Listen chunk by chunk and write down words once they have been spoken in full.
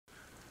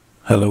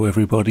Hello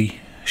everybody,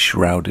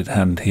 Shrouded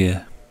Hand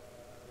here.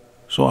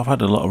 So I've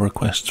had a lot of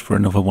requests for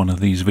another one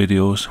of these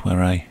videos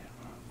where I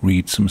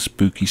read some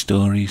spooky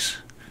stories.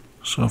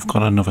 So I've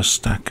got another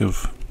stack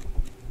of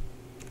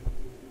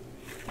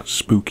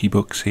spooky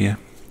books here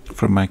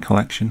from my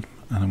collection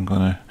and I'm going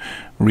to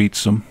read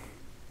some.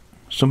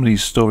 Some of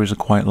these stories are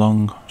quite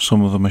long,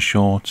 some of them are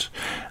short,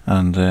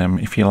 and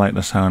if you like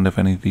the sound of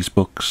any of these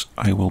books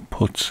I will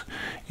put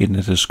in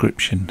the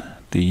description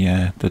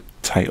the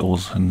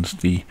titles and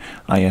the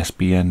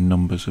ISBN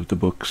numbers of the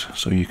books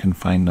so you can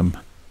find them.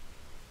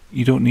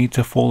 You don't need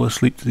to fall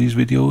asleep to these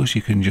videos,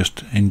 you can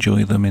just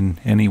enjoy them in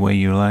any way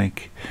you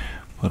like,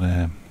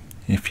 but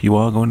if you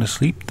are going to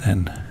sleep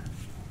then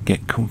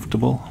get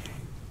comfortable,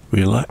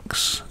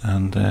 relax,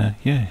 and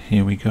yeah,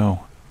 here we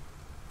go.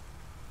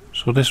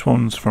 So this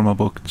one's from a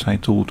book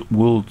titled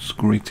World's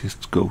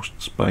Greatest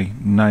Ghosts by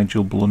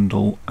Nigel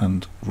Blundell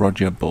and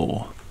Roger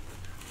Bohr.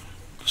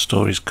 The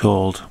story's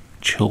called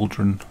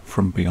Children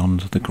from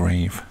Beyond the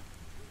Grave.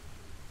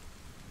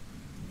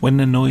 When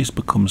the noise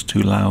becomes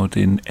too loud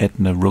in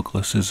Edna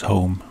Rugglas's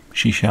home,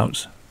 she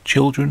shouts,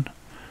 "Children,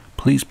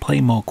 please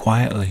play more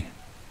quietly."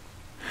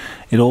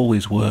 It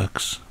always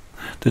works.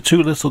 The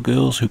two little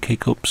girls who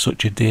kick up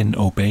such a din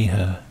obey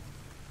her.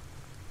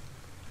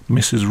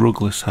 Mrs.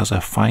 Rugglas has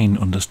a fine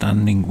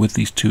understanding with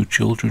these two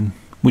children,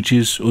 which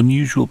is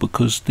unusual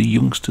because the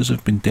youngsters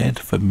have been dead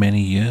for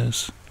many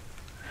years.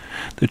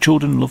 The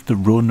children love to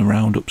run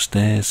around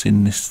upstairs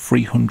in this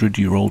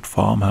 300-year-old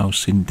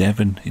farmhouse in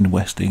Devon in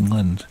West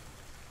England.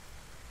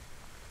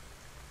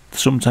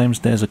 Sometimes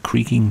there's a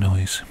creaking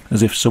noise,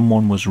 as if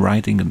someone was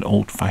riding an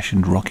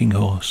old-fashioned rocking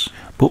horse,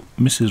 but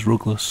Mrs.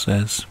 Rugglas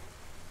says,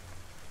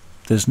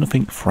 "There's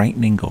nothing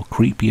frightening or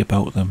creepy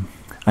about them.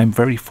 I'm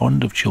very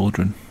fond of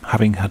children,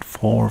 having had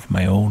 4 of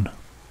my own.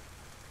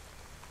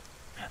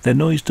 Their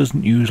noise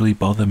doesn't usually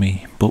bother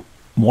me, but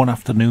one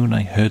afternoon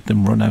I heard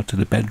them run out of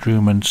the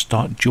bedroom and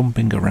start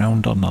jumping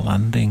around on the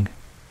landing.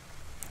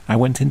 I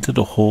went into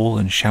the hall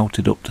and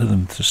shouted up to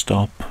them to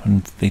stop,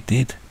 and they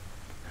did.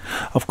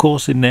 Of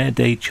course, in their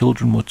day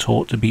children were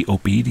taught to be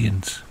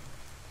obedient."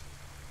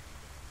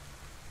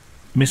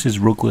 Mrs.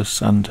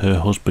 Rugglas and her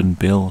husband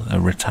Bill, a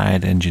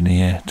retired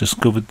engineer,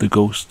 discovered the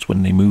ghosts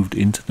when they moved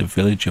into the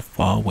village of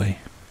Farway.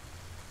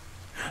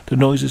 The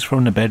noises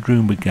from the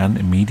bedroom began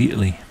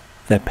immediately.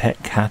 Their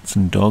pet cat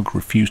and dog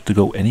refused to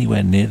go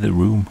anywhere near the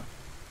room.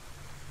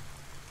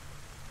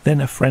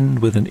 Then a friend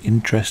with an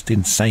interest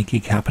in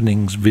psychic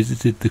happenings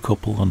visited the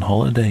couple on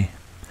holiday.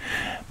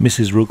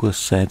 Mrs. Rugglas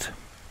said,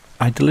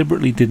 "I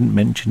deliberately didn't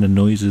mention the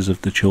noises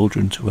of the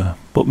children to her,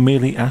 but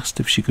merely asked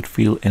if she could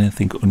feel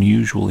anything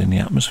unusual in the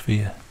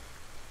atmosphere.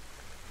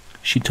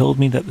 She told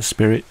me that the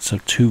spirits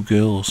of 2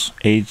 girls,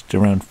 aged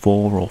around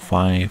 4 or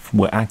 5,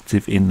 were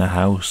active in the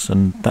house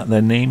and that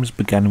their names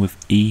began with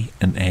E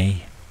and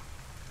A.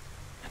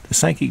 The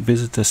psychic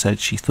visitor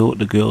said she thought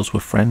the girls were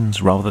friends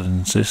rather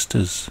than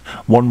sisters.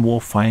 One wore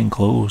fine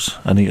clothes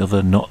and the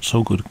other not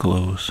so good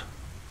clothes."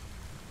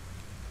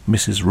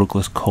 Mrs.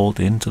 Rugglas called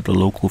in to the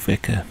local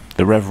vicar,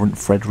 the Reverend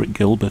Frederick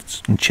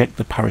Gilbert, and checked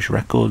the parish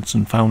records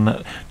and found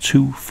that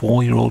 2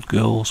 4-year-old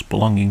girls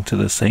belonging to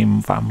the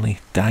same family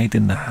died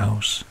in the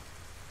house.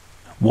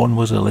 One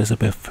was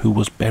Elizabeth, who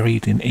was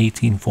buried in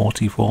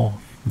 1844.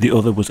 The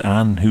other was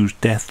Anne, whose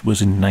death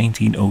was in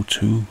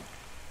 1902.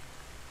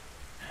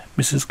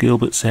 Mrs.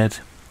 Gilbert said,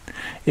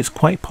 "It's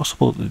quite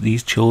possible that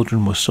these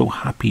children were so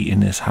happy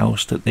in this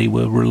house that they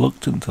were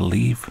reluctant to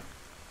leave.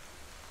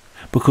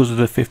 Because of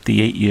the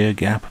 58-year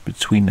gap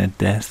between their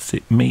deaths,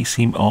 it may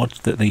seem odd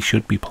that they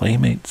should be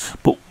playmates,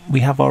 but we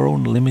have our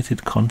own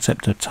limited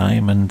concept of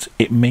time and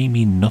it may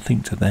mean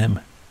nothing to them."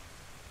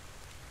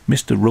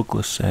 Mr.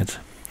 Rugglas said,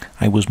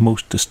 "I was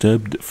most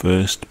disturbed at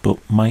first, but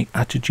my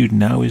attitude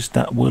now is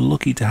that we're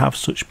lucky to have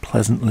such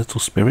pleasant little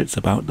spirits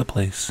about the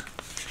place."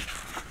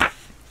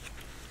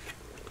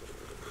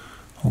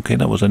 Okay,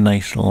 that was a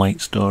nice light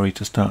story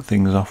to start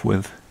things off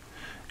with.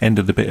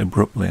 Ended a bit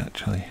abruptly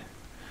actually.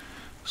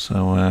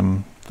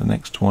 So the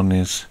next one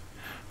is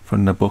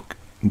from the book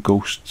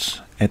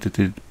Ghosts,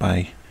 edited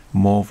by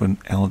Morven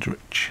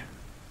Eldritch.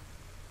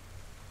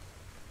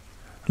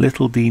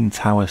 Little Dean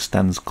Tower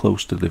stands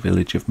close to the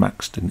village of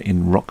Maxton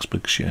in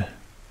Roxburghshire.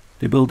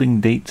 The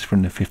building dates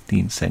from the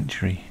 15th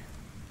century.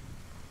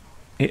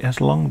 It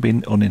has long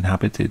been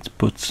uninhabited,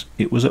 but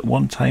it was at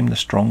one time the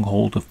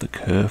stronghold of the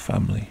Kerr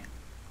family.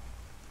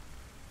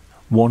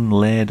 One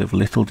Laird of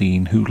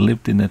Littledean, who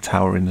lived in the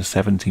tower in the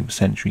 17th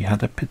century,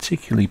 had a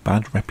particularly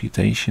bad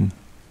reputation.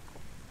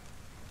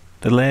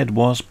 The Laird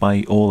was,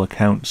 by all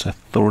accounts, a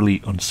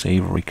thoroughly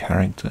unsavoury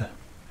character.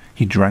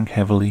 He drank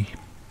heavily,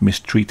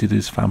 mistreated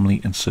his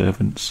family and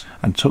servants,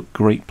 and took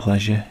great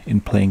pleasure in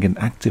playing an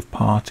active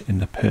part in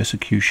the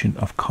persecution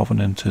of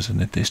Covenanters in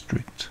the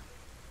district.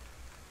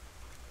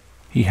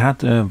 He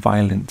had a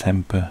violent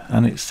temper,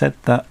 and it's said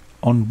that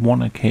on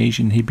one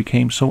occasion he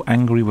became so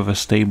angry with a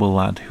stable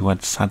lad who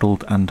had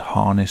saddled and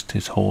harnessed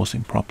his horse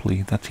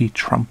improperly that he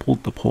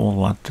trampled the poor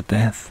lad to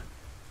death.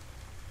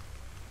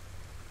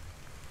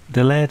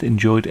 The Laird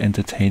enjoyed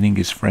entertaining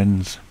his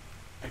friends.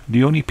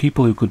 The only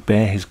people who could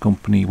bear his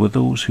company were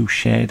those who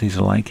shared his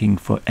liking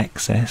for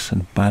excess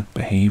and bad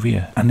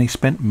behaviour, and they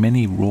spent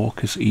many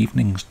raucous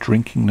evenings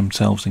drinking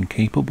themselves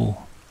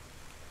incapable.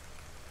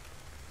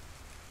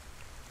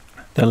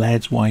 The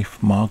laird's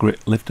wife,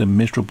 Margaret, lived a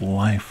miserable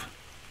life.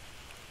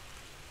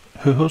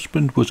 Her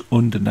husband was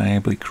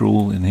undeniably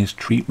cruel in his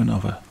treatment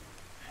of her.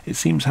 It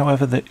seems,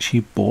 however, that she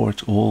bore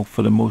it all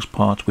for the most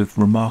part with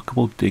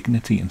remarkable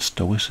dignity and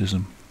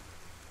stoicism.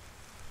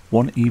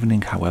 One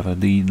evening, however,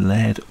 the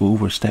laird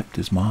overstepped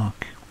his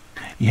mark.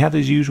 He had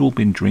as usual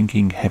been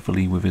drinking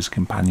heavily with his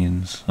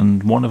companions,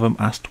 and one of them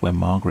asked where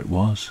Margaret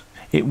was.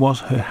 It was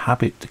her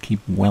habit to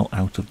keep well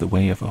out of the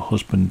way of her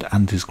husband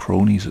and his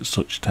cronies at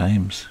such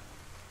times.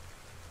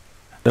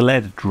 The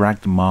laird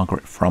dragged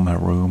Margaret from her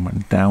room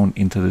and down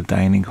into the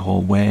dining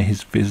hall where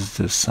his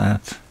visitors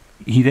sat.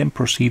 He then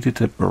proceeded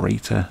to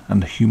berate her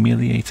and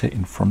humiliate her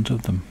in front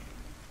of them.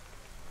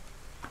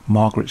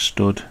 Margaret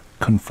stood,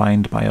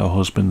 confined by her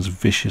husband's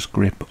vicious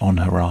grip on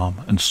her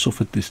arm, and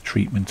suffered this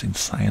treatment in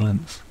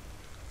silence.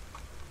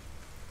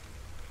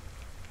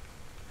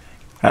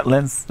 At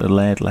length the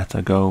laird let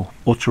her go,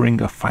 uttering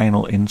a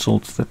final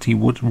insult that he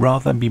would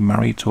rather be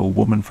married to a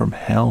woman from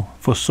hell,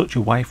 for such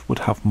a wife would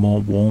have more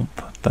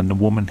warmth than the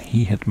woman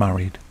he had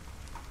married.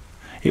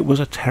 It was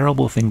a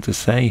terrible thing to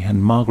say,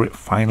 and Margaret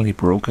finally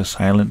broke her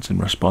silence in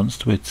response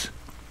to it.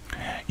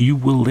 "You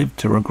will live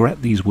to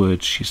regret these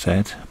words," she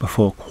said,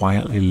 before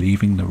quietly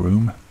leaving the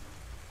room.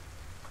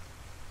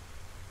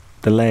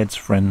 The laird's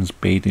friends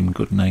bade him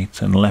good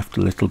night and left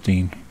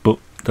Littledean, but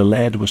the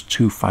laird was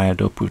too fired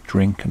up with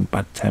drink and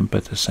bad temper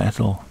to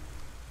settle.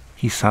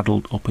 He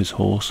saddled up his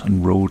horse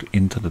and rode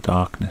into the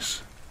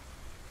darkness.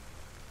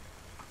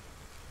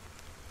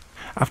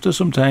 After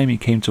some time he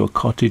came to a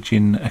cottage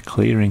in a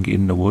clearing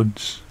in the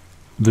woods.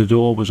 The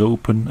door was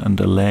open and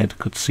the laird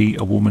could see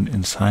a woman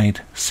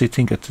inside,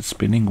 sitting at a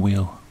spinning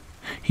wheel.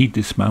 He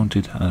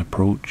dismounted and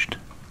approached.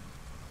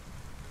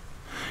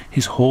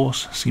 His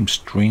horse seemed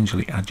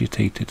strangely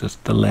agitated as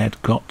the laird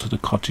got to the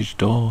cottage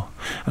door,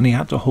 and he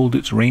had to hold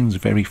its reins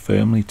very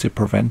firmly to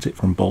prevent it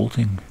from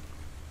bolting.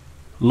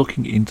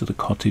 Looking into the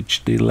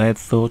cottage, the laird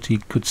thought he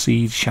could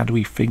see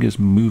shadowy figures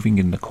moving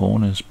in the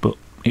corners, but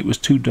it was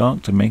too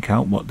dark to make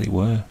out what they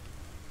were.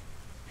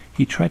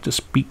 He tried to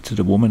speak to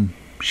the woman.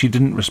 She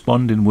didn't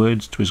respond in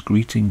words to his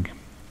greeting.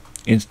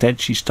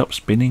 Instead, she stopped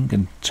spinning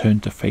and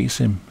turned to face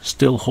him,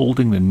 still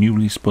holding the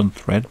newly spun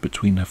thread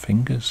between her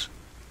fingers.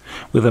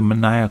 With a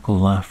maniacal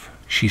laugh,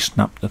 she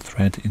snapped the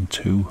thread in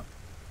two.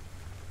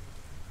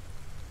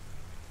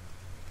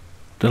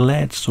 The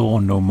laird saw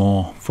no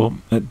more, for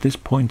at this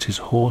point his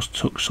horse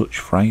took such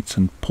fright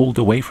and pulled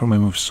away from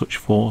him with such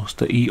force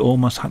that he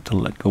almost had to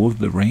let go of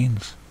the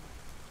reins.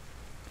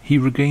 He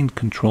regained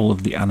control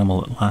of the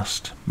animal at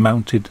last,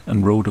 mounted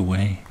and rode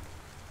away.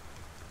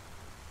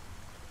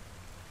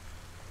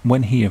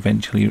 When he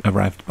eventually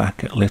arrived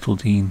back at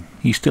Littledean,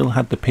 he still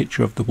had the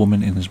picture of the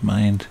woman in his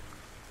mind.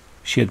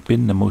 She had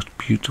been the most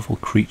beautiful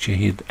creature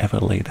he had ever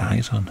laid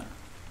eyes on.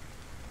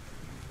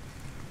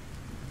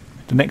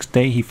 The next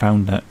day he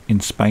found that,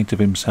 in spite of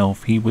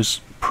himself, he was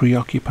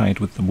preoccupied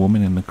with the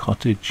woman in the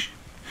cottage.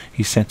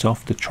 He set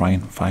off to try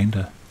and find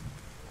her.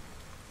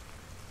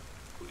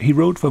 He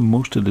rode for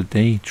most of the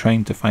day,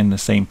 trying to find the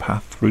same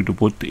path through the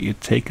wood that he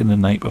had taken the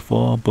night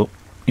before, but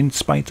in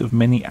spite of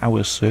many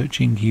hours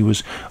searching, he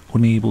was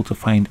unable to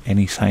find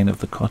any sign of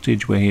the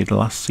cottage where he had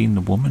last seen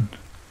the woman.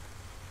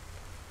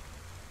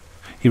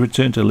 He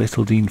returned to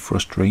Littledean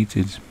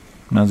frustrated.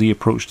 As he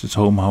approached his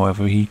home,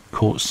 however, he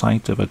caught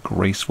sight of a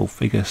graceful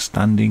figure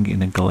standing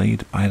in a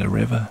glade by the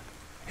river.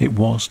 It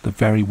was the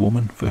very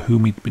woman for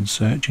whom he'd been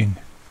searching.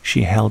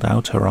 She held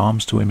out her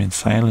arms to him in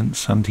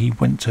silence, and he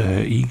went to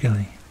her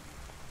eagerly.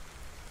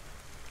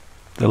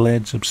 The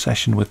laird's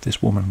obsession with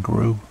this woman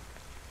grew.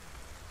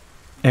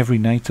 Every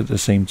night at the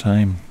same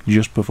time,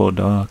 just before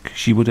dark,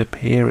 she would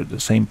appear at the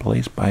same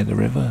place by the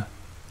river.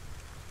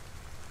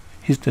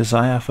 His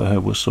desire for her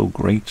was so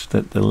great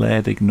that the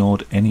laird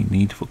ignored any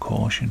need for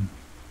caution.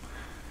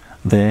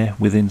 There,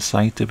 within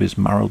sight of his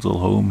marital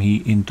home,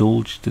 he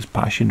indulged his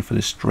passion for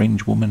this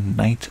strange woman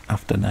night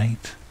after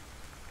night.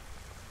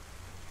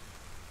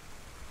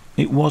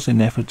 It was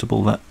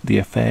inevitable that the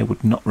affair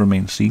would not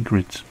remain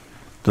secret.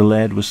 The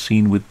laird was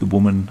seen with the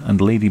woman,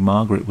 and Lady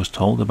Margaret was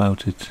told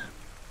about it.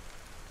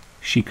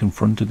 She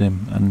confronted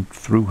him and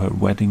threw her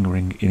wedding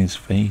ring in his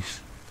face.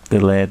 The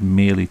laird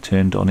merely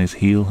turned on his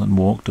heel and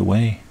walked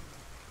away.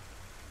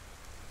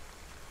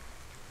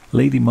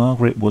 Lady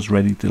Margaret was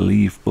ready to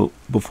leave, but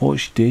before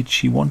she did,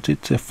 she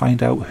wanted to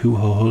find out who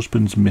her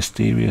husband's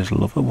mysterious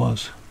lover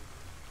was.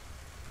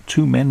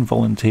 2 men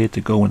volunteered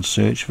to go and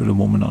search for the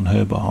woman on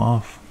her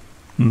behalf.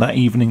 And that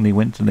evening they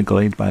went to the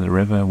glade by the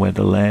river where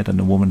the laird and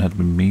the woman had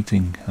been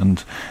meeting,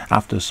 and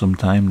after some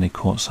time they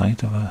caught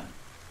sight of her.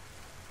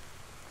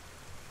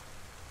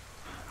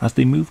 As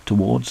they moved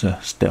towards her,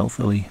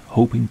 stealthily,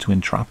 hoping to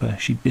entrap her,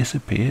 she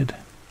disappeared.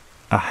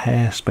 A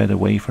hare sped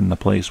away from the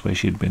place where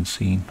she had been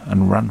seen,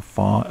 and ran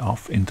far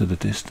off into the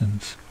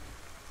distance.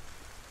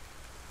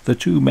 The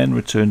two men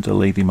returned to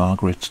Lady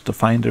Margaret to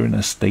find her in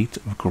a state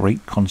of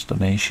great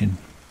consternation.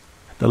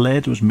 The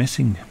laird was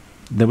missing.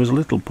 There was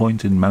little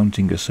point in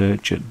mounting a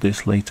search at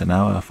this late an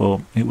hour,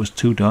 for it was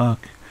too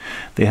dark.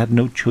 They had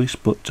no choice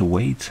but to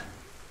wait.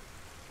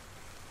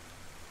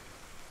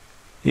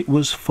 It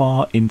was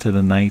far into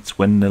the night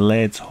when the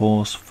laird's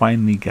horse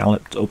finally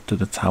galloped up to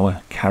the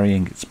tower,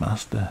 carrying its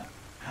master.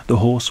 The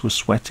horse was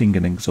sweating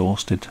and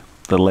exhausted.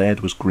 The laird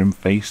was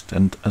grim-faced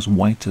and as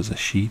white as a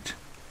sheet.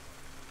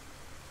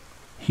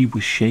 He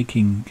was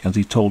shaking as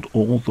he told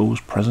all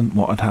those present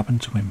what had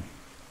happened to him.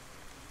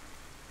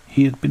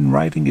 He had been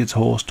riding his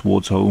horse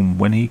towards home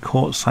when he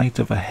caught sight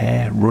of a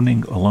hare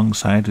running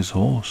alongside his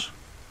horse.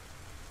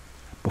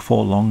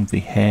 Before long the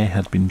hare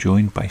had been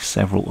joined by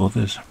several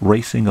others,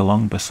 racing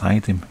along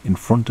beside him, in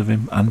front of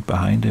him and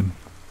behind him.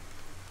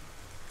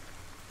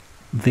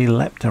 They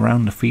leapt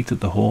around the feet of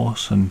the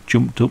horse and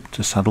jumped up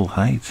to saddle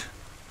height.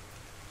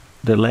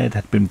 The laird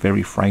had been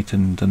very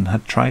frightened and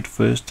had tried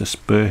first to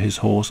spur his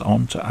horse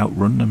on to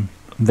outrun them,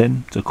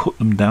 then to cut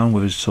them down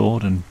with his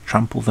sword and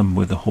trample them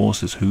with the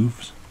horse's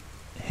hooves.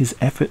 His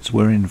efforts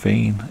were in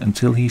vain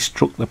until he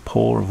struck the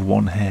paw of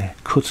one hare,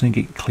 cutting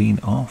it clean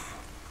off.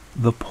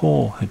 The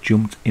paw had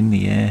jumped in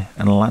the air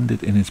and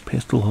landed in his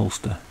pistol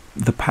holster.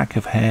 The pack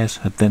of hares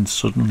had then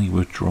suddenly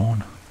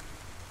withdrawn.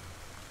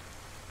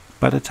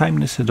 By the time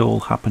this had all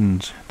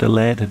happened, the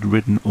laird had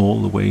ridden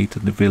all the way to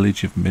the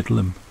village of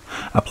Midlam,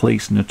 a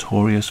place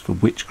notorious for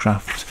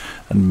witchcraft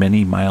and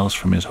many miles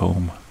from his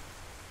home.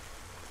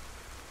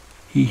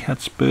 He had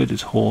spurred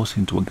his horse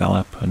into a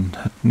gallop and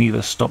had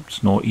neither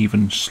stopped nor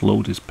even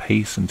slowed his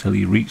pace until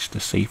he reached the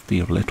safety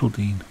of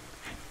Littledean.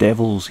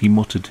 "Devils," he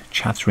muttered,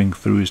 chattering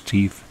through his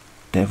teeth.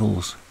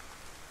 "Devils."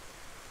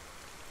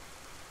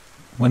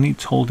 When he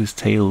told his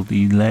tale,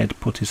 the laird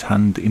put his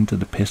hand into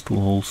the pistol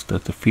holster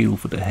to feel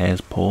for the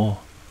hare's paw.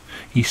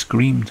 He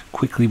screamed,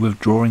 quickly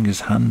withdrawing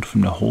his hand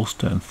from the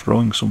holster and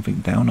throwing something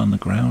down on the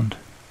ground.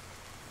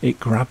 "It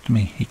grabbed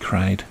me," he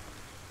cried.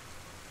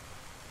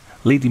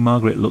 Lady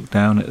Margaret looked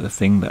down at the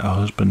thing that her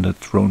husband had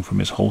thrown from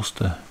his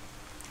holster.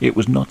 It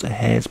was not a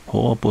hare's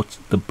paw, but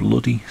the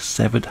bloody,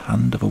 severed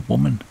hand of a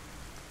woman.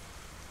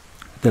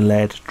 The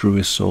laird drew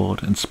his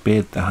sword and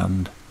speared the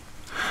hand.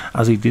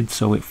 As he did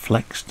so, it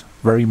flexed,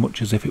 very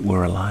much as if it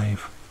were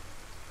alive.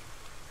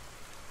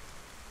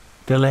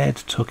 The laird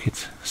took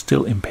it,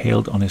 still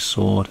impaled on his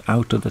sword,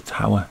 out of the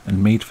tower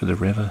and made for the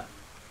river.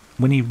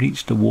 When he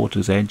reached the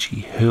water's edge,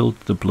 he hurled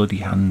the bloody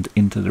hand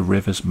into the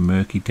river's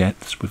murky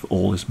depths with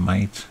all his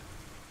might.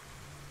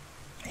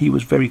 He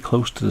was very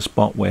close to the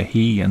spot where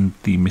he and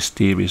the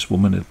mysterious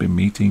woman had been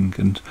meeting,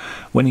 and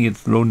when he had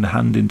thrown the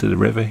hand into the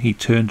river, he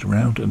turned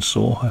around and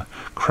saw her,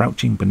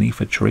 crouching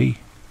beneath a tree.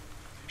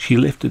 She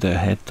lifted her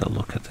head to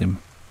look at him.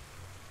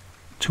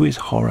 To his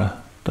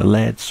horror, the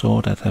laird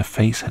saw that her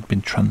face had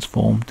been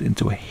transformed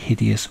into a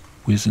hideous,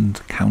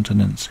 wizened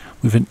countenance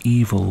with an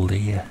evil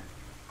leer.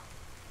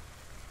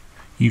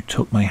 "You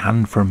took my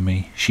hand from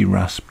me," she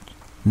rasped.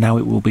 "Now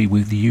it will be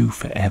with you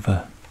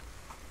forever."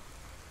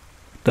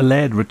 The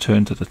laird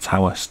returned to the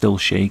tower, still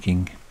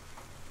shaking.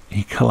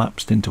 He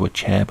collapsed into a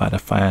chair by the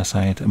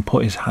fireside and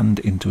put his hand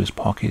into his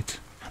pocket.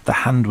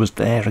 The hand was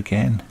there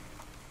again.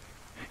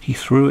 He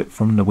threw it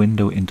from the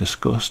window in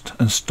disgust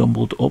and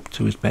stumbled up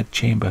to his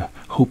bedchamber,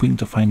 hoping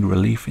to find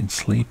relief in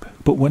sleep.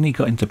 But when he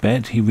got into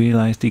bed, he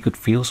realized he could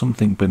feel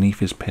something beneath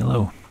his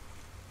pillow.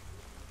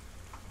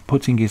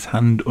 Putting his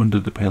hand under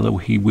the pillow,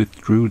 he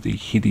withdrew the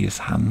hideous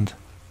hand.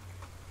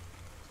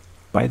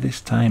 By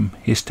this time,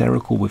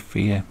 hysterical with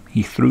fear,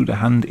 he threw the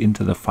hand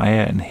into the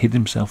fire and hid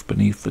himself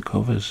beneath the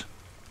covers.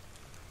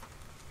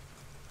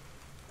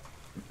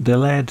 The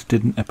laird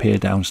didn't appear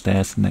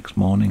downstairs the next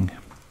morning.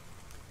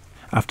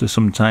 After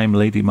some time,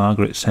 Lady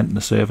Margaret sent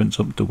the servants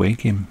up to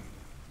wake him.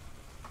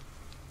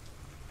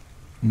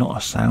 Not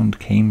a sound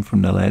came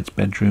from the laird's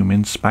bedroom,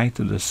 in spite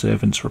of the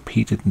servants'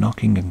 repeated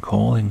knocking and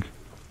calling.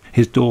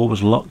 His door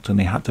was locked and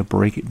they had to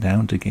break it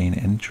down to gain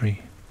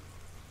entry.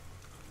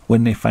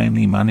 When they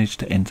finally managed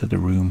to enter the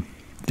room,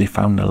 they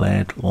found the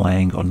laird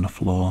lying on the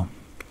floor.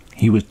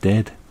 He was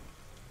dead.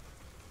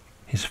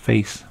 His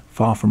face,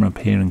 far from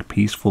appearing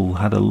peaceful,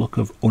 had a look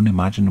of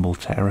unimaginable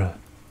terror.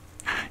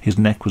 His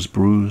neck was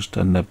bruised,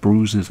 and the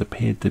bruises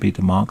appeared to be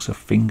the marks of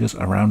fingers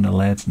around the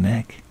laird's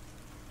neck.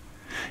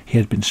 He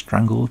had been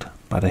strangled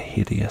by the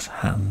hideous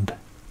hand.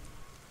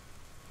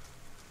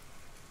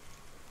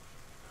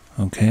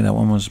 Okay, that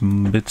one was a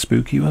bit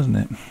spooky, wasn't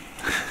it?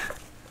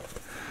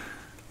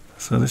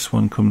 So this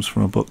one comes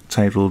from a book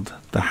titled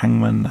The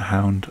Hangman, the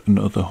Hound and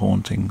Other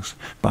Hauntings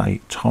by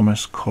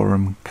Thomas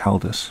Corum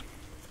Caldas.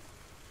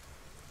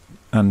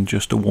 And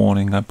just a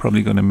warning, I'm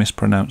probably going to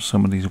mispronounce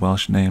some of these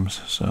Welsh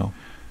names, so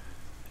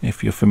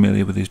if you're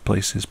familiar with these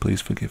places,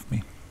 please forgive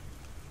me.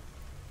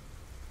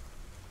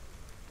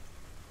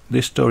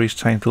 This story is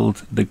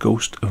titled The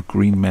Ghost of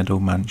Green Meadow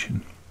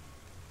Mansion.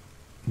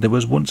 There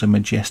was once a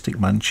majestic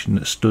mansion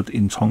that stood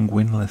in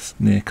Tongwynleth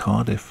near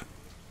Cardiff.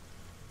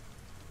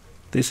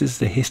 This is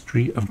the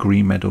history of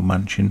Green Meadow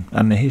Mansion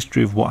and the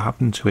history of what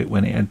happened to it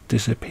when it had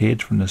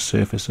disappeared from the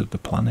surface of the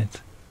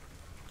planet.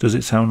 Does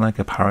it sound like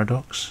a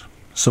paradox?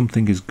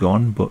 Something is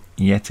gone, but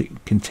yet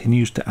it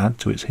continues to add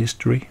to its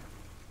history.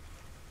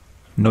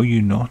 Know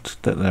you not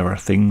that there are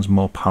things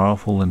more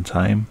powerful than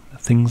time,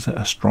 things that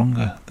are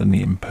stronger than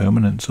the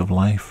impermanence of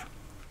life?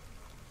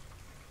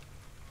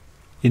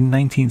 In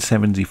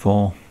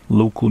 1974,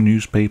 local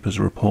newspapers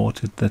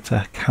reported that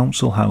a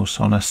council house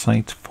on a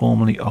site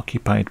formerly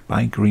occupied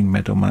by Green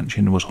Meadow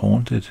Mansion was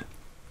haunted.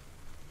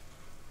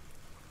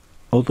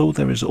 Although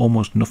there is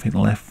almost nothing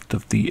left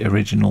of the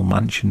original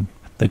mansion,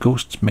 the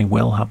ghosts may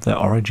well have their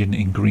origin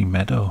in Green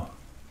Meadow.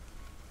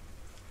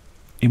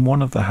 In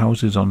one of the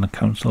houses on the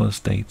council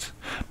estate,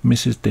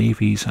 Mrs.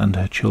 Davies and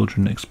her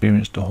children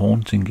experienced a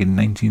haunting in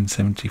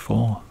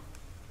 1974.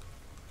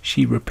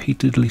 She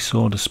repeatedly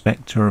saw the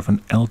spectre of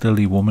an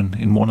elderly woman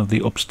in one of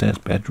the upstairs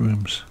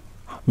bedrooms.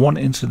 One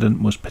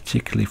incident was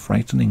particularly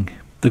frightening.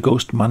 The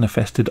ghost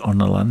manifested on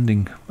the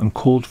landing and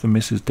called for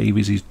Mrs.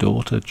 Davies'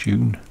 daughter,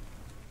 June.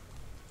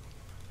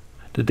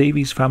 The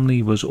Davies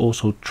family was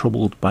also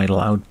troubled by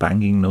loud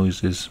banging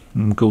noises,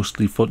 and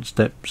ghostly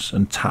footsteps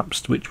and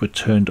taps which were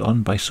turned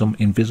on by some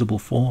invisible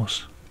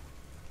force.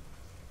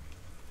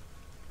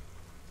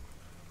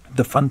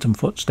 The phantom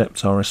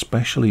footsteps are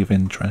especially of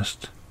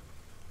interest.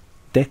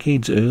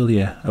 Decades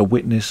earlier, a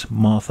witness,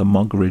 Martha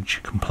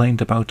Mogridge,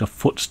 complained about a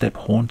footstep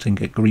haunting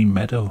at Green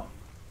Meadow.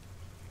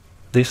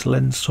 This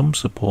lends some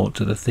support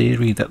to the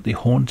theory that the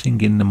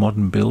haunting in the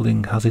modern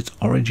building has its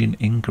origin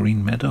in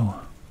Green Meadow.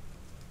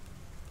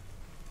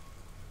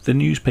 The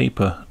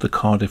newspaper, the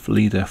Cardiff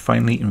Leader,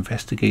 finally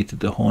investigated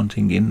the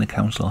haunting in the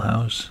council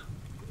house.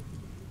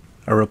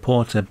 A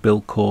reporter,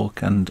 Bill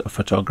Cork, and a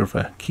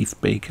photographer, Keith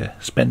Baker,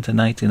 spent a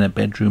night in a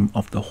bedroom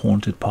of the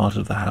haunted part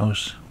of the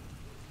house.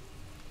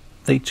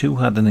 They too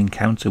had an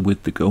encounter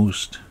with the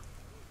ghost.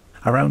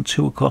 Around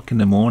 2 o'clock in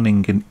the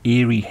morning, an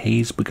eerie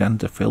haze began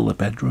to fill the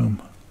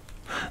bedroom.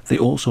 They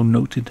also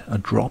noted a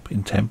drop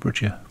in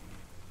temperature.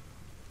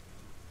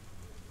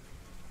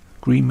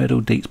 Green Meadow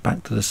dates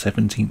back to the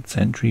 17th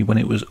century when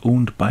it was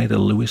owned by the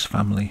Lewis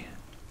family.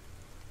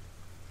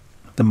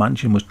 The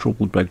mansion was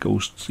troubled by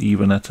ghosts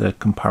even at a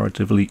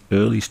comparatively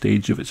early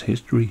stage of its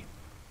history.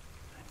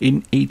 In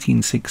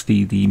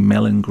 1860, the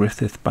Mellon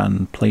Griffith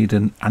Band played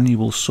an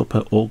annual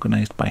supper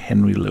organised by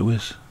Henry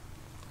Lewis.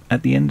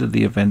 At the end of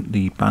the event,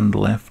 the band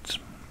left.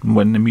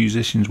 When the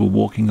musicians were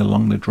walking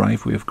along the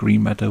driveway of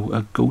Green Meadow,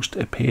 a ghost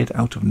appeared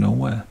out of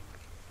nowhere.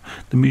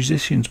 The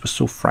musicians were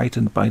so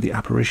frightened by the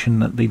apparition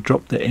that they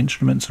dropped their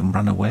instruments and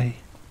ran away.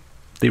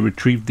 They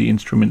retrieved the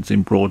instruments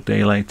in broad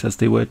daylight as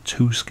they were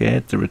too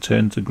scared to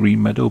return to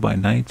Green Meadow by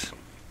night.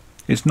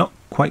 It's not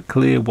quite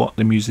clear what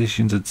the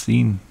musicians had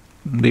seen.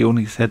 They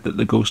only said that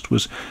the ghost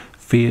was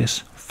fierce,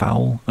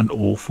 foul, and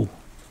awful.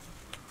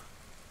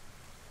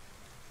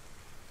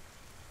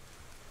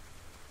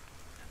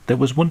 There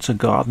was once a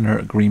gardener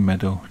at Green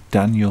Meadow,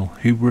 Daniel,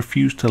 who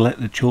refused to let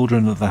the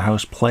children of the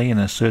house play in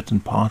a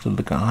certain part of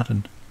the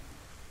garden.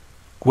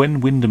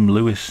 Gwen Wyndham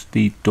Lewis,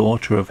 the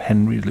daughter of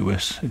Henry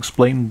Lewis,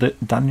 explained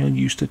that Daniel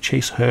used to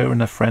chase her and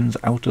her friends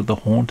out of the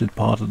haunted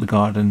part of the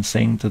garden,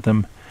 saying to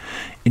them,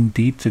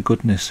 "Indeed to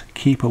goodness,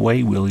 keep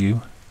away, will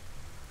you?"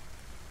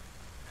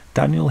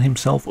 Daniel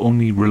himself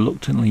only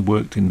reluctantly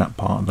worked in that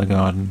part of the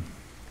garden.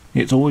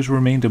 It's always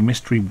remained a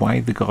mystery why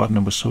the gardener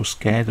was so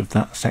scared of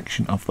that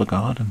section of the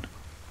garden.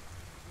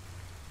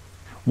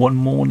 One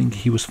morning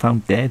he was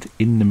found dead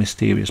in the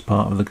mysterious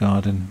part of the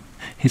garden.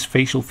 His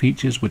facial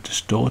features were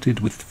distorted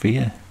with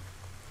fear.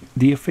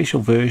 The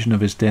official version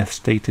of his death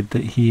stated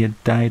that he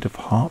had died of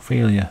heart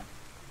failure.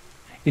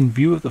 In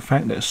view of the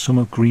fact that some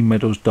of Green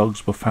Meadow's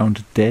dogs were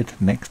found dead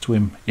next to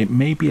him, it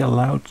may be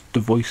allowed to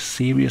voice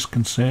serious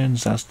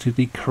concerns as to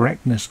the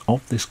correctness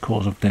of this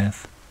cause of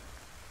death.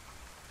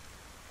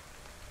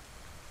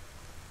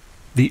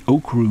 The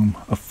Oak Room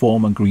of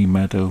former Green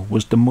Meadow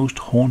was the most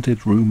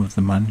haunted room of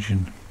the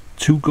mansion.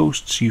 2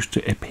 ghosts used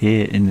to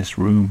appear in this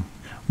room.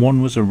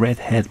 One was a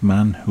red-haired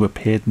man who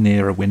appeared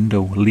near a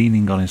window,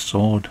 leaning on his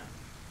sword.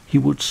 He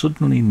would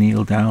suddenly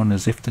kneel down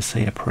as if to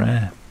say a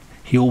prayer.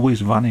 He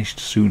always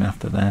vanished soon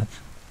after that.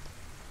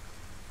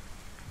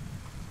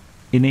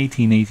 In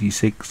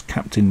 1886,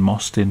 Captain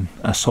Mostyn,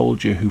 a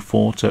soldier who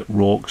fought at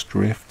Rorke's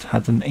Drift,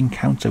 had an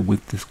encounter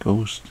with this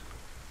ghost.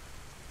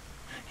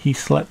 He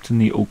slept in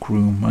the Oak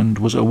Room and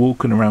was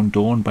awoken around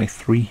dawn by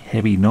 3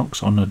 heavy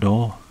knocks on the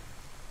door.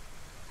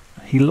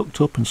 He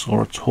looked up and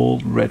saw a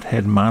tall,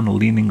 red-haired man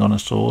leaning on a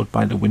sword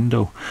by the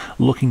window,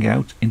 looking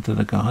out into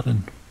the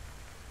garden.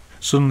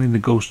 Suddenly the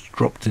ghost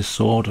dropped his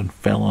sword and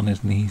fell on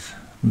his knees.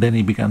 Then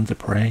he began to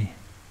pray.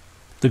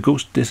 The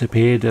ghost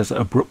disappeared as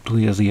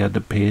abruptly as he had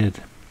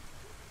appeared.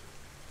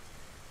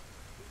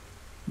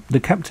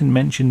 The captain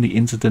mentioned the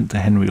incident to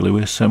Henry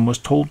Lewis and was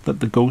told that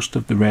the ghost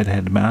of the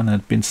red-haired man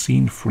had been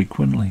seen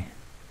frequently.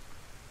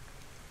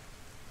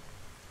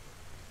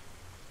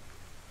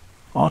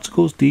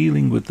 Articles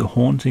dealing with the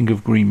haunting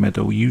of Green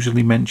Meadow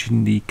usually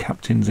mention the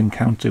captain's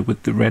encounter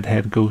with the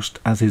red-haired ghost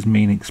as his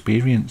main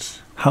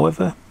experience.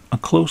 However, A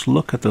close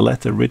look at the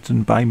letter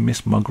written by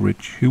Miss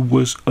Moggridge, who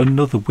was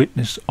another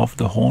witness of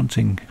the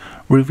haunting,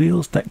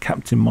 reveals that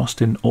Captain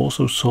Mostyn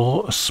also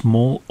saw a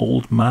small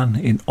old man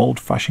in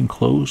old-fashioned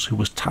clothes who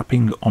was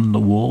tapping on the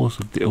walls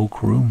of the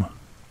oak room.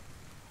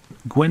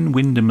 Gwen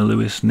Wyndham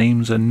Lewis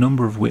names a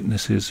number of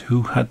witnesses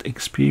who had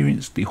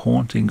experienced the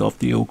haunting of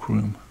the oak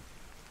room.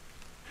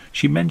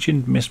 She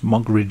mentioned Miss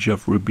Moggridge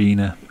of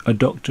Rubina, a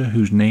doctor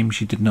whose name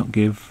she did not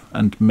give,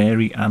 and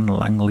Mary Ann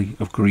Langley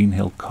of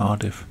Greenhill,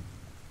 Cardiff.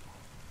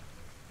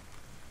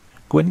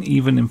 Gwen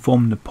even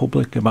informed the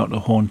public about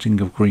the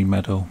haunting of Green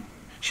Meadow.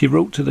 She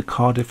wrote to the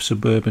Cardiff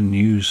Suburban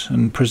News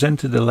and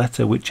presented a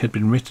letter which had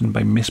been written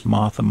by Miss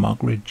Martha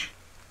Moggridge.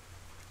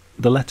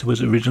 The letter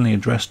was originally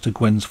addressed to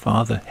Gwen's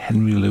father,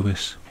 Henry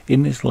Lewis.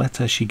 In this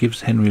letter she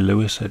gives Henry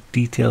Lewis a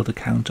detailed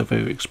account of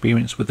her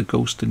experience with the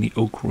ghost in the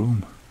oak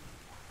room.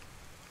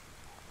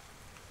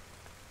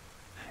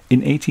 In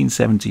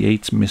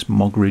 1878, Miss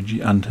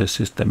Moggridge and her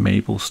sister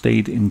Mabel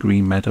stayed in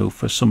Green Meadow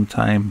for some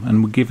time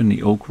and were given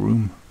the oak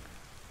room.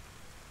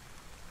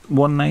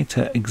 One night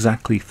at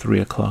exactly 3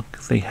 o'clock,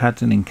 they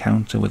had an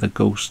encounter with a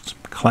ghost,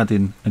 clad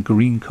in a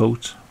green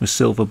coat with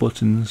silver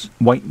buttons,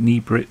 white knee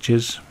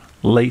breeches,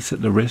 lace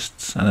at the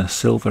wrists, and a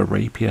silver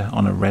rapier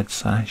on a red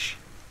sash.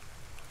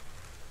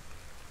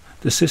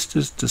 The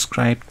sisters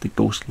described the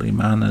ghostly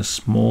man as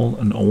small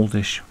and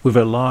oldish, with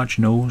a large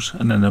nose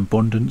and an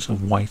abundance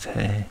of white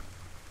hair.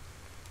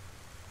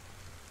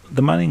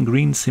 The man in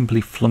green simply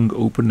flung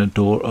open the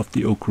door of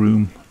the oak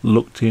room,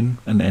 looked in,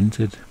 and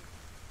entered.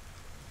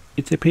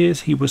 It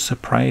appears he was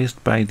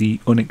surprised by the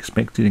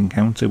unexpected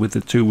encounter with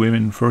the two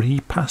women, for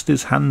he passed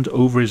his hand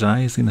over his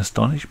eyes in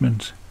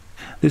astonishment.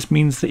 This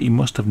means that he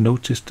must have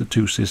noticed the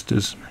two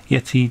sisters,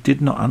 yet he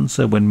did not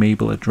answer when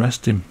Mabel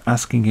addressed him,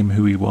 asking him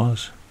who he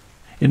was.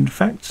 In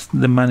fact,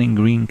 the man in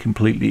green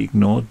completely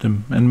ignored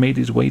them and made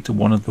his way to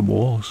one of the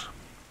walls.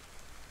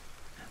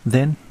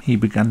 Then he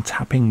began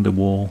tapping the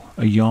wall,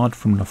 a yard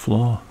from the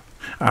floor.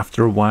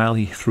 After a while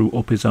he threw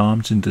up his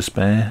arms in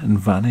despair and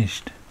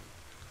vanished.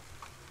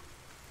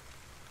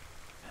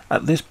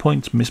 At this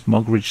point, Miss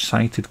Moggridge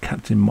cited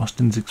Captain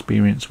Mostyn's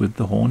experience with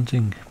the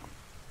haunting.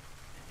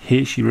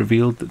 Here she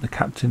revealed that the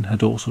captain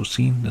had also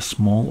seen the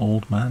small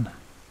old man.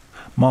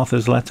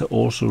 Martha's letter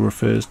also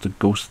refers to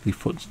ghostly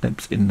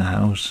footsteps in the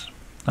house.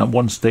 At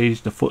one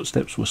stage, the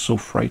footsteps were so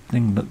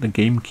frightening that the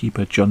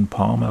gamekeeper, John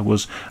Palmer,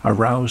 was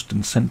aroused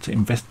and sent to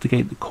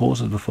investigate the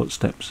cause of the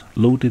footsteps,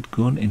 loaded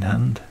gun in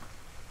hand.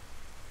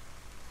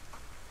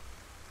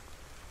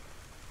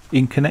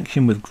 In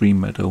connection with Green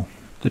Meadow,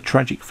 the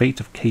tragic fate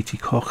of Katie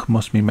Koch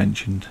must be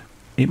mentioned.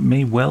 It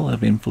may well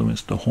have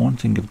influenced the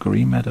haunting of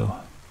Green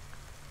Meadow.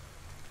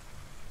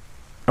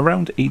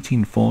 Around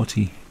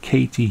 1840,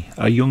 Katie,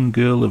 a young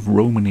girl of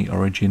Romany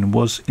origin,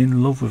 was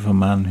in love with a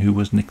man who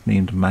was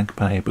nicknamed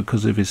Magpie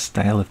because of his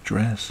style of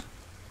dress.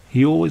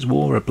 He always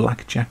wore a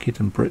black jacket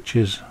and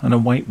breeches and a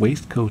white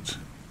waistcoat.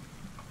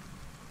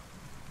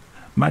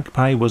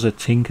 Magpie was a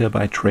tinker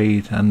by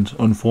trade and,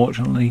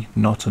 unfortunately,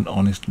 not an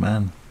honest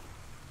man.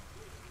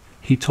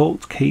 He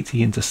talked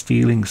Katie into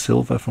stealing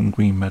silver from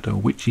Green Meadow,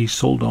 which he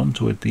sold on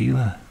to a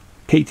dealer.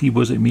 Katie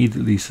was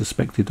immediately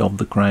suspected of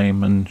the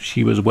crime, and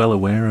she was well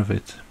aware of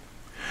it.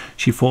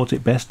 She thought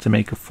it best to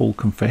make a full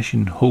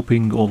confession,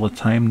 hoping all the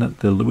time that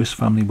the Lewis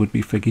family would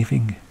be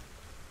forgiving.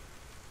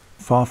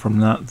 Far from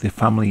that, the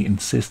family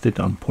insisted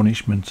on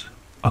punishment.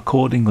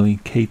 Accordingly,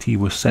 Katie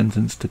was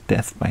sentenced to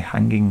death by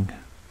hanging.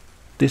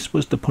 This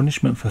was the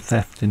punishment for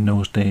theft in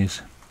those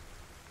days.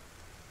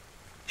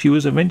 She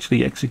was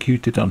eventually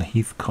executed on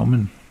Heath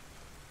Common.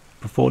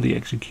 Before the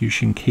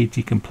execution,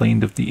 Katie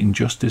complained of the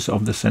injustice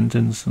of the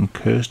sentence and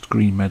cursed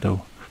Green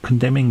Meadow,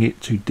 condemning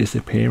it to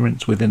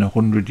disappearance within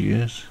 100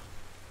 years.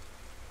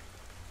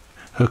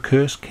 Her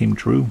curse came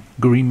true.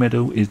 Green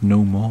Meadow is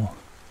no more.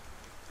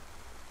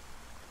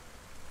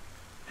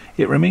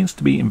 It remains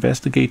to be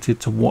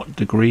investigated to what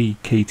degree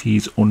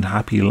Katie's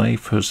unhappy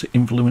life has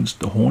influenced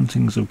the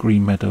hauntings of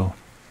Green Meadow.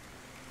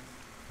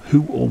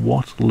 Who or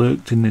what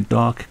lurked in the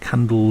dark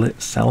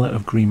candle-lit cellar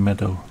of Green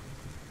Meadow?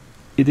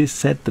 It is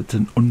said that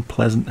an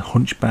unpleasant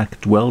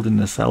hunchback dwelled in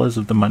the cellars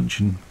of the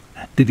mansion.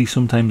 Did he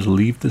sometimes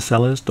leave the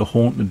cellars to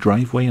haunt the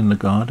driveway and the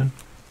garden?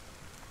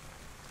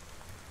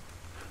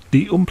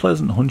 The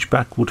unpleasant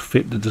hunchback would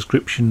fit the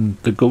description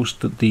the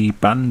ghost that the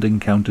band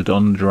encountered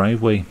on the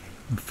driveway.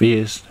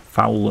 Fierce,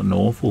 foul and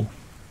awful.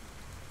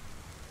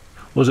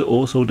 Was it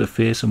also the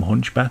fearsome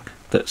hunchback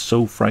that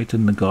so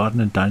frightened the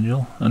gardener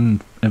Daniel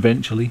and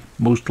eventually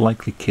most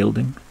likely killed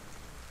him?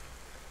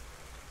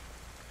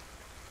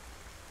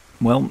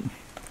 Well,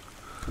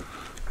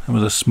 there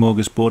was a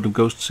smorgasbord of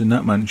ghosts in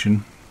that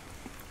mansion.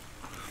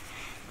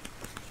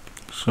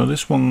 So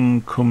this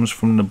one comes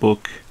from the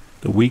book,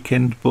 The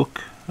Weekend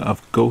Book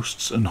of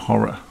Ghosts and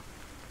Horror,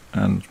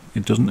 and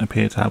it doesn't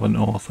appear to have an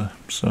author,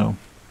 so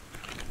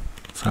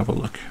let's have a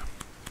look.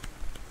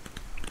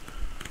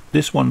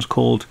 This one's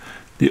called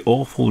The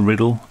Awful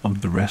Riddle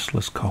of the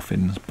Restless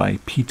Coffins by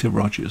Peter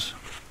Rogers.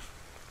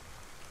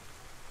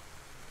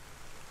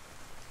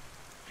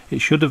 It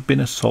should have been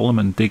a solemn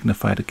and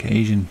dignified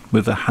occasion,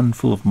 with a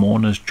handful of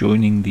mourners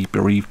joining the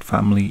bereaved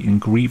family in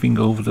grieving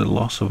over the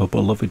loss of a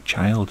beloved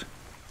child.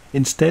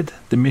 Instead,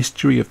 the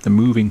mystery of the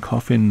moving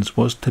coffins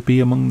was to be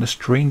among the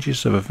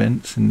strangest of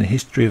events in the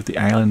history of the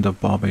island of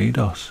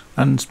Barbados,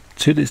 and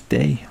to this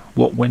day,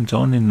 what went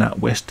on in that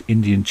West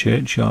Indian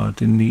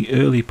churchyard in the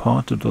early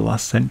part of the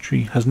last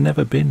century has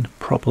never been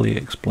properly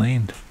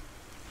explained.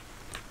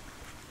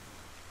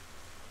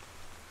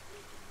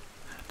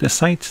 The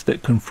sight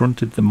that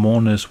confronted the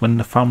mourners when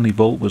the family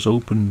vault was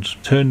opened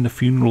turned the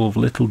funeral of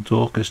little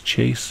Dorcas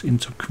Chase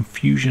into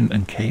confusion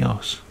and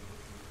chaos.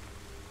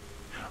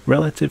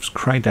 Relatives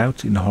cried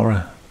out in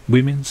horror,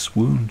 women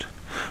swooned,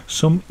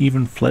 some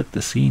even fled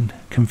the scene,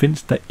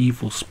 convinced that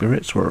evil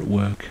spirits were at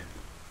work.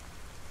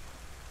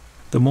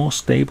 The more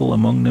stable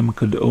among them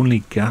could only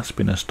gasp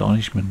in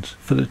astonishment,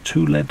 for the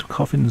 2 lead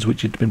coffins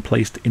which had been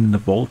placed in the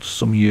vault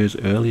some years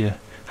earlier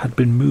had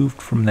been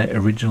moved from their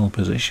original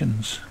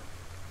positions.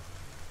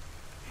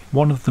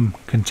 One of them,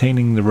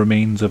 containing the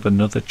remains of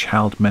another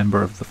child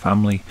member of the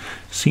family,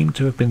 seemed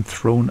to have been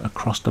thrown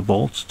across the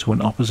vault to an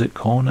opposite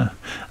corner,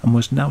 and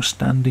was now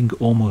standing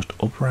almost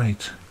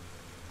upright.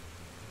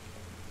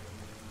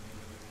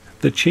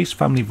 The Chase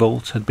family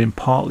vault had been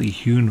partly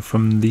hewn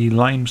from the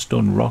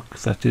limestone rock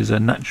that is a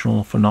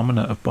natural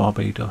phenomenon of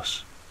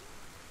Barbados.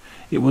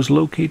 It was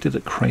located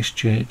at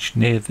Christchurch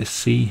near the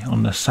sea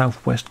on the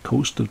southwest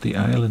coast of the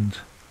island.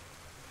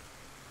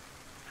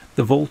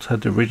 The vault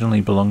had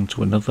originally belonged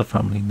to another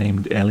family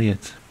named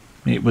Elliot.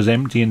 It was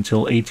empty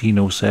until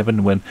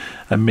 1807 when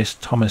a Miss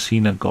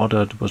Thomasina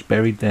Goddard was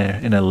buried there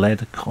in a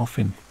lead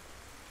coffin.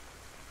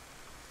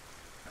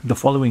 The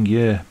following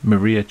year,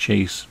 Maria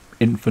Chase,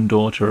 infant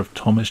daughter of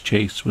Thomas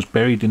Chase, was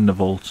buried in the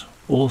vault,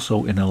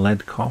 also in a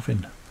lead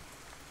coffin.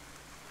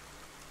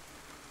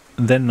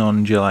 Then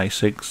on July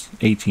 6,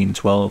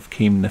 1812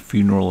 came the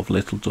funeral of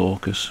little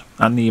Dorcas,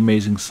 and the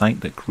amazing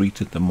sight that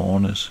greeted the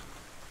mourners.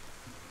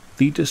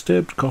 The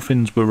disturbed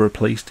coffins were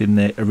replaced in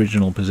their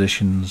original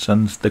positions,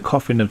 and the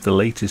coffin of the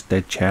latest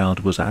dead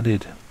child was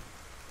added.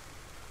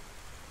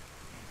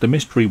 The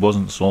mystery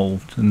wasn't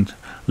solved, and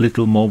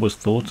little more was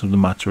thought of the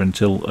matter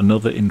until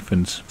another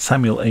infant,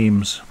 Samuel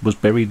Ames, was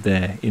buried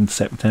there in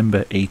September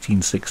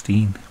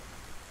 1816.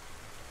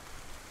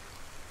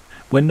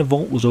 When the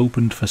vault was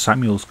opened for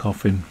Samuel's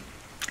coffin,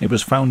 it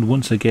was found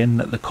once again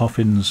that the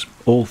coffins,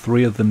 all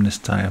 3 of them this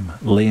time,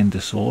 lay in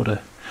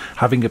disorder,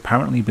 having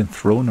apparently been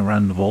thrown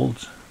around the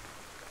vault.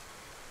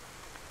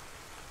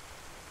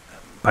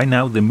 By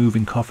now the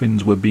moving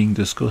coffins were being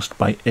discussed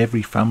by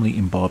every family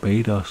in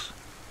Barbados.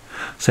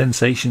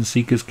 Sensation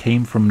seekers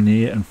came from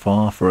near and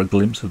far for a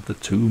glimpse of the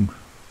tomb.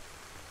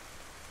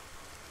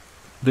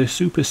 The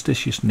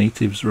superstitious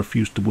natives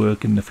refused to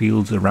work in the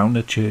fields around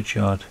the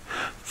churchyard,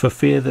 for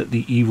fear that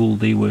the evil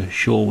they were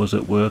sure was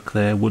at work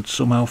there would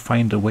somehow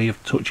find a way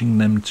of touching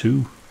them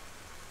too.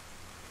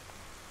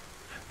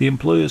 The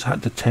employers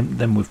had to tempt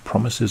them with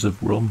promises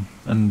of rum,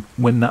 and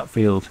when that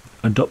failed,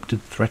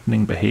 adopted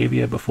threatening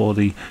behaviour before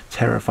the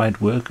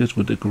terrified workers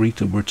would agree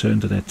to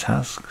return to their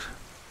tasks.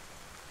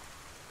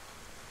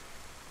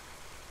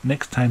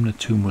 Next time the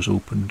tomb was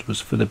opened was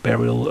for the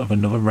burial of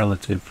another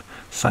relative,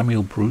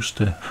 Samuel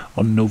Brewster,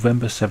 on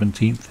November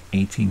 17th,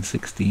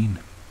 1816.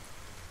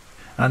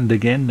 And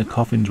again the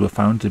coffins were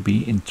found to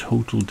be in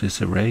total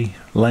disarray,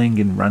 lying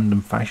in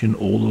random fashion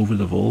all over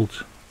the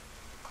vault.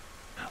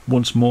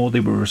 Once more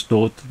they were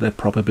restored to their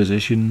proper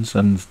positions,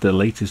 and the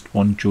latest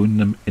one joined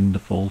them in the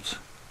vault.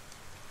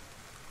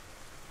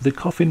 The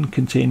coffin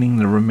containing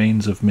the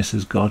remains of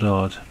Mrs.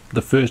 Goddard,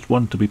 the first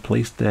one to be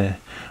placed there,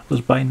 was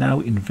by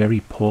now in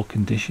very poor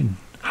condition,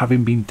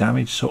 having been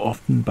damaged so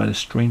often by the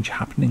strange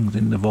happenings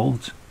in the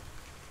vault.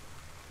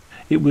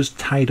 It was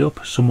tied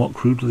up somewhat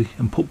crudely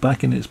and put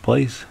back in its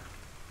place.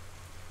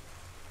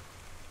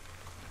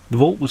 The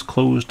vault was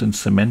closed and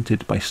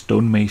cemented by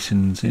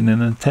stonemasons in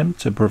an attempt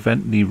to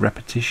prevent the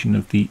repetition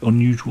of the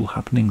unusual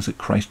happenings at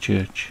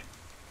Christchurch.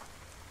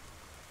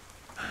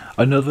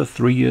 Another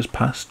 3 years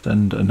passed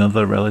and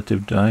another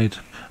relative died,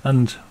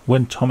 and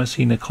when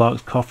Thomasina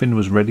Clark's coffin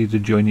was ready to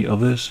join the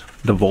others,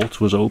 the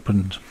vault was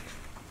opened,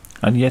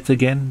 and yet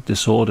again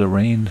disorder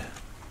reigned.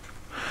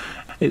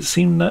 It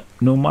seemed that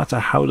no matter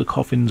how the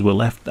coffins were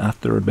left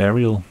after a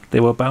burial, they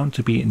were bound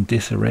to be in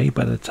disarray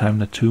by the time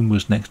the tomb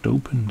was next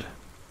opened.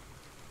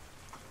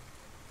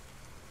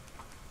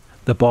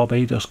 The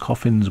Barbados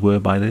coffins were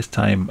by this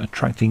time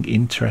attracting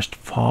interest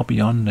far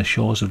beyond the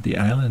shores of the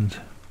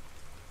island.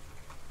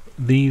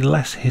 The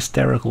less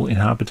hysterical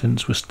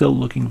inhabitants were still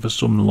looking for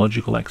some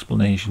logical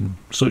explanation,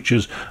 such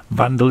as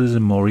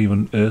vandalism or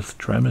even earth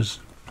tremors.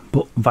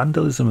 But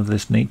vandalism of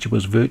this nature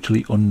was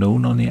virtually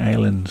unknown on the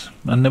island,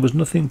 and there was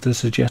nothing to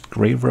suggest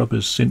grave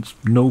robbers since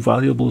no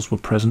valuables were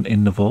present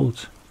in the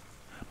vault.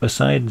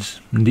 Besides,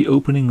 the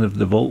opening of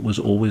the vault was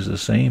always the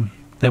same.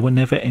 There were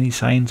never any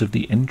signs of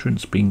the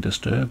entrance being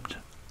disturbed.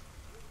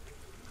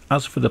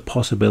 As for the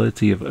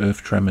possibility of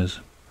earth tremors,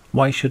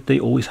 why should they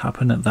always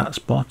happen at that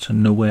spot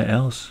and nowhere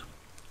else?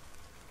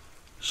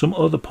 Some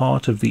other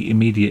part of the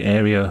immediate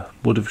area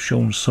would have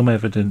shown some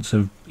evidence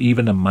of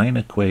even a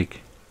minor quake.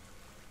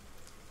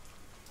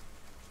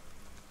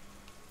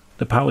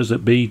 The powers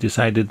that be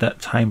decided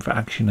that time for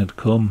action had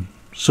come.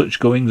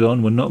 Such goings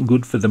on were not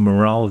good for the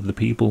morale of the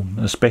people,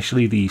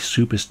 especially the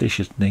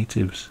superstitious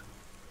natives.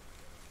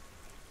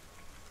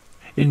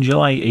 In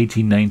July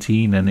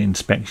 1819, an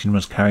inspection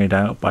was carried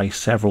out by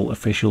several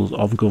officials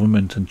of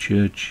government and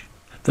church.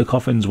 The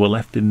coffins were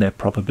left in their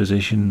proper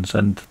positions,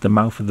 and the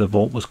mouth of the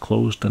vault was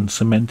closed and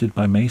cemented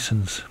by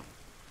masons.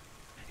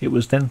 It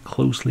was then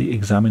closely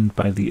examined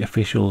by the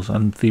officials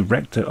and the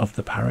rector of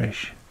the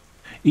parish.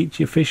 Each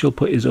official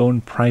put his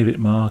own private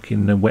mark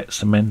in the wet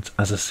cement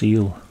as a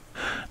seal.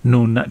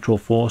 No natural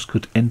force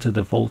could enter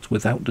the vault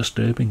without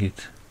disturbing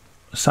it.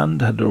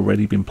 Sand had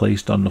already been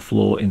placed on the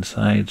floor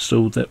inside,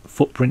 so that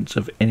footprints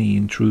of any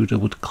intruder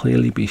would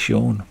clearly be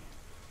shown.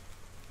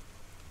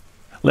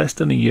 Less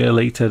than a year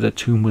later, the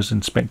tomb was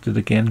inspected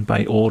again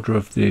by order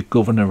of the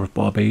Governor of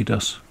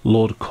Barbados,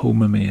 Lord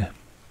Corum.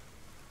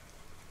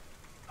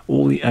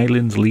 All the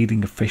island's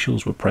leading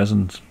officials were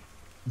present.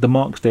 The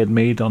marks they had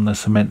made on the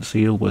cement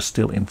seal were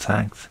still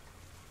intact.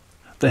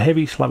 The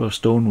heavy slab of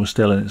stone was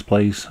still in its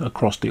place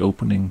across the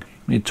opening.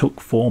 It took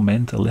 4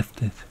 men to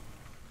lift it.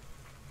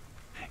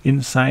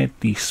 Inside,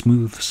 the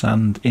smooth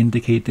sand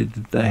indicated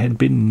that there had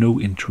been no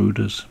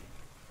intruders.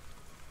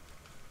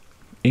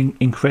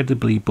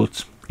 Incredibly,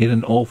 but in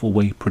an awful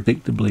way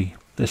predictably,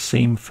 the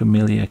same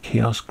familiar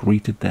chaos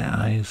greeted their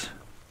eyes.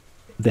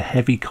 The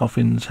heavy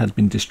coffins had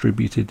been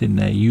distributed in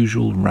their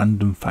usual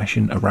random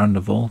fashion around the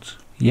vault,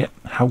 yet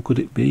how could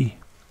it be?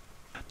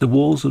 The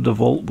walls of the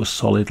vault were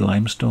solid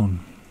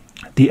limestone.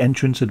 The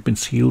entrance had been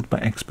sealed by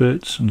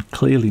experts and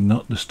clearly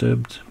not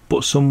disturbed,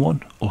 but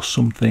someone or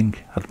something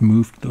had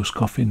moved those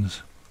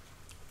coffins.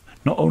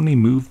 Not only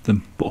moved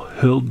them, but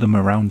hurled them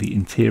around the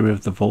interior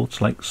of the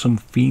vault like some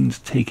fiend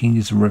taking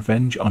his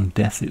revenge on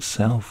death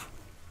itself.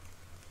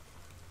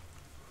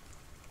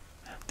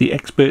 The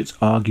experts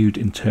argued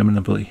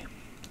interminably.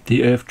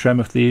 The earth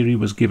tremor theory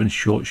was given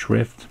short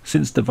shrift,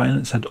 since the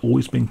violence had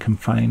always been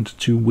confined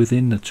to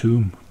within the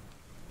tomb.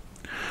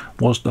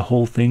 Was the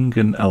whole thing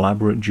an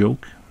elaborate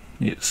joke?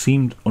 It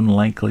seemed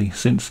unlikely,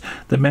 since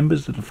the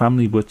members of the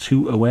family were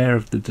too aware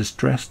of the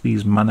distress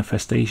these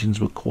manifestations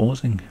were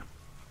causing.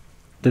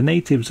 The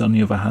natives, on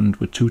the other hand,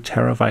 were too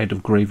terrified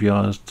of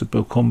graveyards to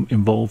become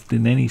involved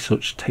in any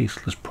such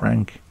tasteless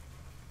prank.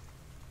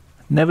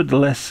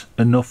 Nevertheless,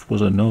 enough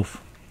was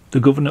enough.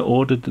 The governor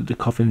ordered that the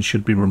coffins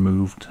should be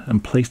removed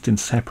and placed in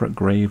separate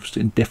graves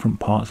in different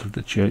parts of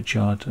the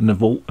churchyard, and the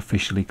vault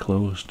officially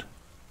closed.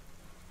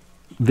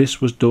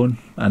 This was done,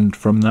 and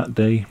from that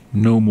day,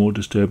 no more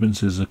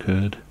disturbances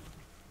occurred.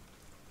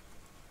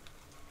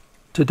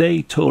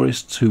 Today,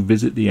 tourists who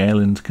visit the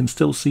island can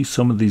still see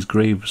some of these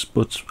graves,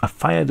 but a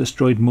fire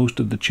destroyed most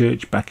of the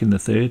church back in the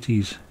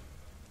 30s.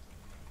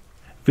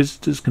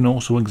 Visitors can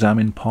also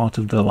examine part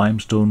of the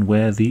limestone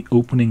where the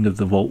opening of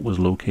the vault was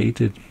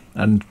located,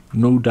 and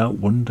no doubt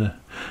wonder,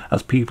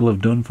 as people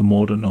have done for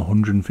more than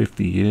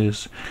 150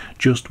 years,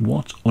 just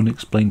what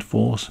unexplained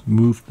force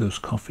moved those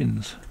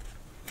coffins.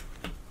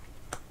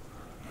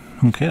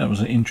 Okay, that was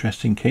an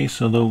interesting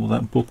case, although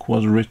that book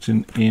was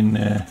written in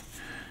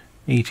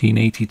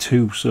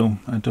 1882, so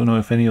I don't know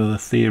if any other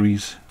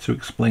theories to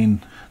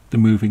explain the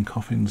moving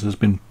coffins has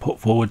been put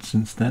forward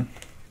since then.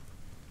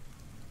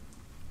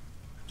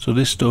 So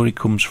this story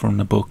comes from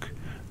the book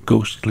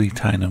Ghostly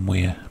Tyne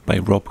Weir by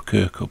Rob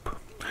Kirkup.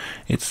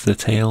 It's the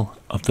tale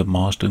of the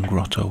Marsden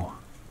Grotto.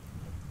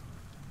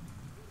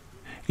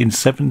 In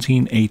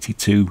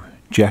 1782,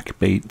 Jack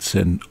Bates,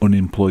 an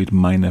unemployed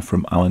miner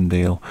from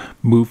Allendale,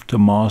 moved to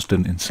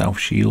Marsden in South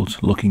Shields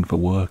looking for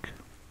work.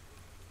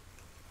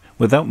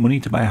 Without money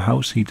to buy a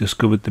house, he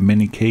discovered the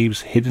many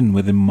caves hidden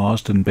within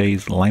Marsden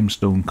Bay's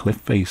limestone cliff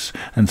face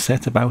and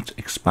set about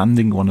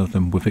expanding one of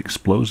them with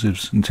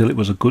explosives until it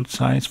was a good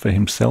size for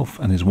himself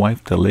and his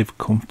wife to live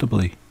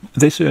comfortably.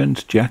 This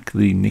earned Jack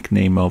the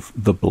nickname of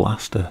the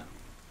Blaster.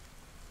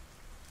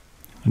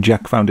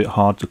 Jack found it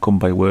hard to come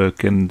by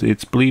work, and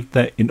it's believed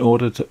that in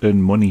order to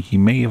earn money he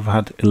may have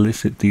had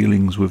illicit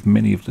dealings with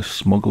many of the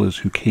smugglers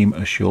who came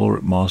ashore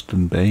at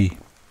Marsden Bay.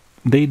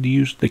 They'd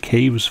used the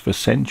caves for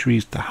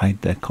centuries to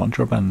hide their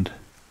contraband.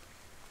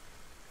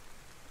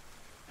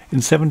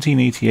 In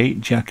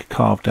 1788, Jack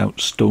carved out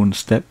stone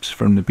steps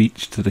from the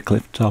beach to the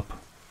cliff top.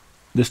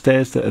 The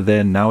stairs that are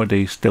there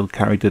nowadays still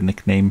carry the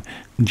nickname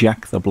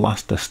Jack the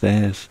Blaster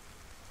Stairs.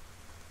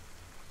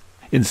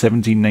 In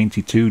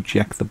 1792,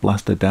 Jack the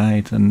Blaster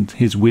died, and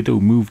his widow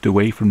moved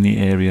away from the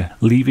area,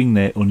 leaving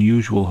their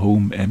unusual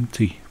home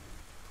empty.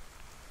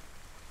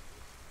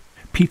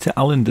 Peter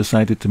Allen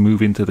decided to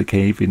move into the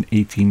cave in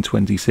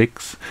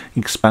 1826,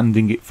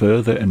 expanding it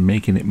further and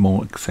making it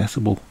more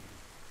accessible.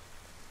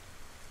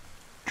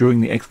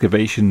 During the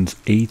excavations,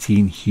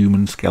 18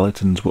 human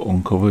skeletons were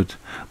uncovered,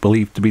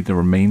 believed to be the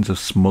remains of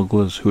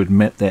smugglers who had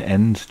met their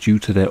end due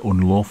to their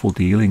unlawful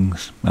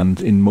dealings,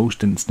 and in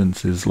most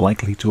instances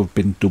likely to have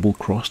been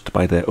double-crossed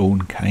by their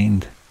own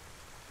kind.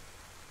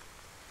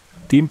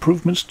 The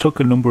improvements took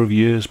a number of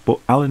years,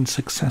 but Alan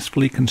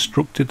successfully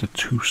constructed a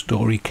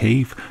 2-storey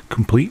cave,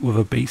 complete with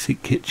a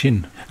basic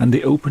kitchen, and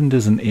it opened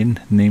as an inn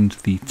named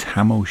the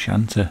Tam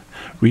O'Shanter,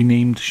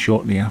 renamed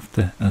shortly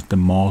after as the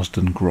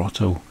Marsden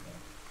Grotto.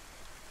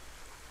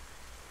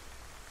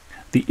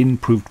 The inn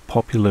proved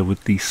popular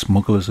with the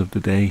smugglers of the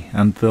day,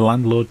 and the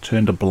landlord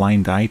turned a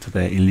blind eye to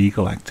their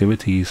illegal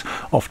activities,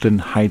 often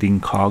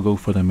hiding cargo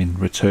for them in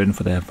return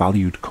for their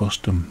valued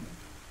custom.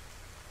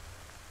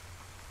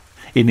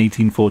 In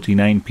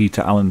 1849,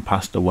 Peter Allen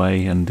passed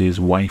away, and his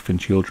wife and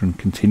children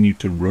continued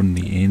to run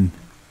the inn.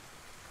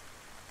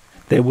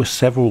 There were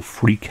several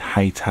freak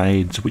high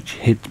tides which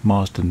hit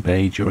Marsden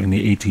Bay during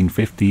the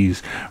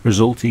 1850s,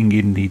 resulting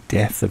in the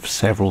death of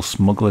several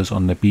smugglers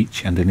on the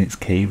beach and in its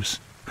caves.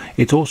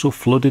 It also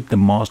flooded the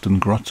Marsden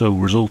Grotto,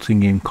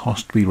 resulting in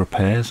costly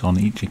repairs on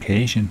each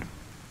occasion.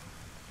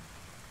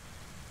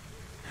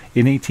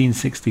 In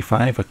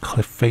 1865, a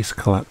cliff face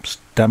collapsed,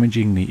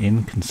 damaging the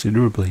inn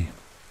considerably.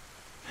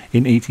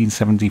 In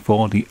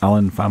 1874, the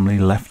Allen family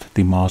left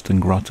the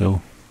Marsden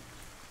Grotto.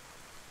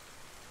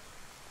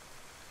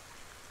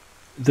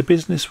 The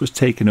business was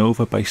taken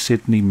over by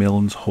Sidney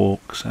Milnes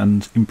Hawkes,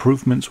 and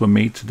improvements were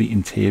made to the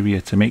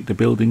interior to make the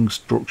building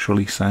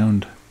structurally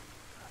sound.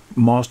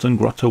 Marsden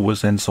Grotto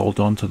was then sold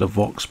on to the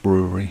Vox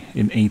Brewery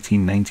in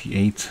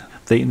 1898.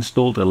 They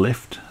installed a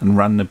lift and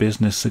ran the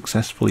business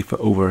successfully for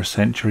over a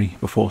century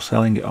before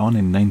selling it on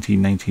in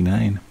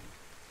 1999.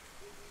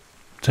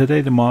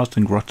 Today the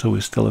Marsden Grotto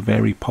is still a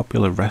very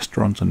popular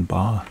restaurant and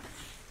bar.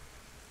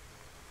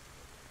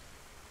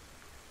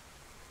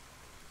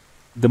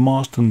 The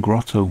Marsden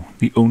Grotto,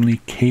 the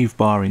only cave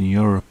bar in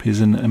Europe, is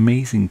an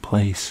amazing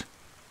place.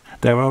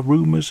 There are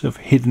rumours of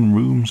hidden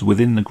rooms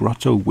within the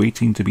grotto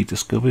waiting to be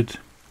discovered.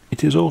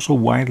 It is also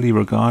widely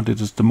regarded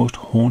as the most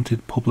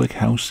haunted public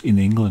house in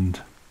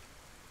England.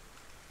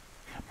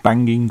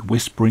 Banging,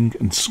 whispering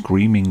and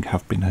screaming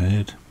have been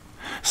heard.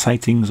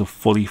 Sightings of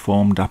fully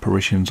formed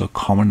apparitions are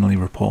commonly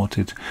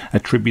reported,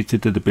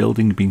 attributed to the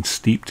building being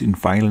steeped in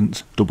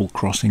violence,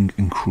 double-crossing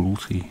and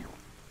cruelty.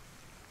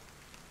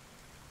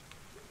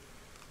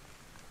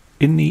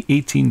 In the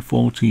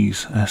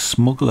 1840s, a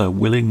smuggler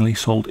willingly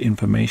sold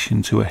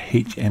information to a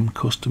HM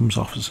customs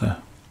officer.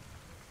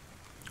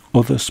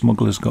 Other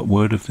smugglers got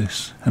word of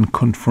this and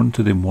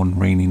confronted him one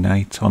rainy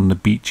night on the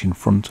beach in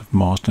front of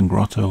Marsden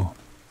Grotto.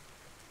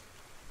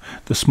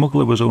 The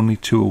smuggler was only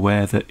too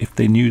aware that if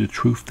they knew the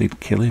truth they'd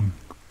kill him.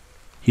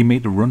 He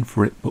made a run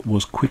for it but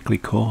was quickly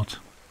caught.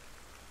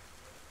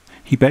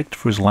 He begged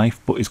for his life,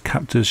 but his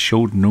captors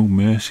showed no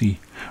mercy,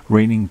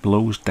 raining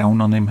blows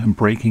down on him and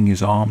breaking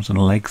his arms and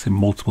legs in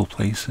multiple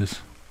places.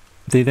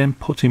 They then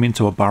put him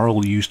into a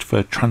barrel used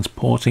for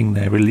transporting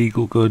their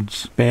illegal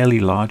goods, barely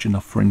large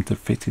enough for him to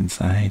fit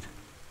inside.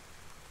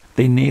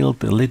 They nailed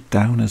the lid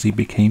down as he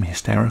became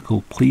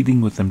hysterical,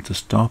 pleading with them to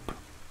stop.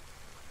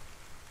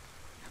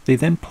 They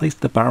then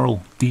placed the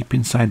barrel deep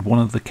inside one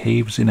of the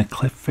caves in a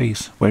cliff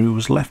face where he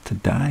was left to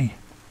die.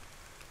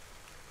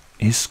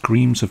 His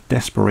screams of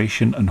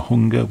desperation and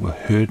hunger were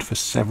heard for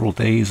several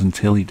days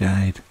until he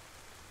died.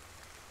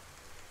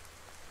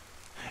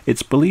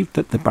 It's believed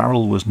that the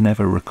barrel was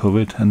never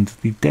recovered, and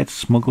the dead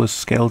smuggler's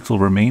skeletal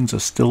remains are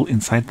still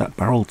inside that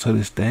barrel to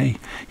this day,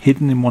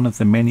 hidden in one of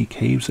the many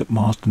caves at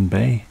Marsden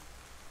Bay.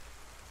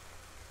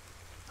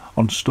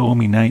 On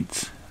stormy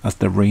nights, as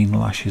the rain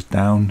lashes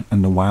down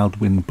and the wild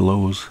wind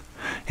blows,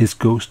 his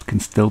ghost can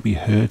still be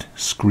heard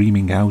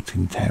screaming out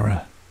in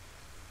terror.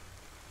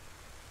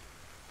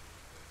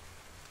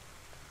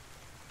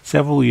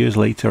 Several years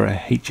later, a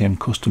HM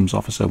customs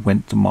officer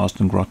went to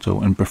Marsden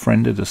Grotto and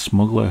befriended a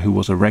smuggler who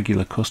was a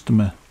regular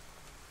customer.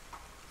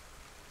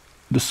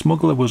 The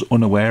smuggler was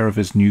unaware of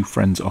his new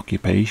friend's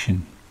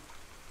occupation.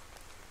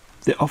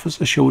 The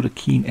officer showed a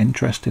keen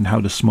interest in how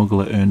the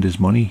smuggler earned his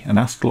money and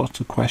asked lots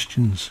of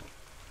questions.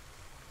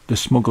 The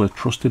smuggler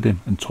trusted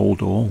him and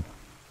told all.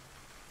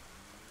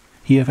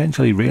 He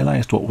eventually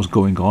realised what was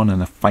going on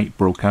and a fight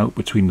broke out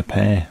between the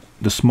pair.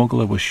 The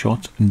smuggler was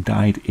shot and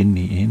died in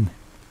the inn.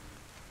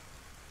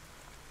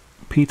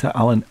 Peter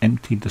Allen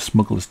emptied the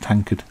smuggler's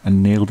tankard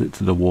and nailed it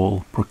to the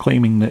wall,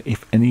 proclaiming that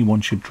if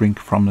anyone should drink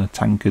from the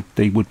tankard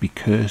they would be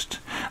cursed,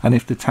 and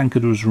if the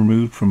tankard was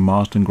removed from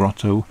Marsden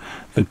Grotto,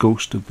 the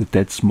ghost of the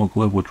dead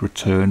smuggler would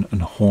return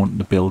and haunt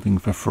the building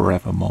for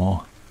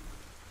forevermore.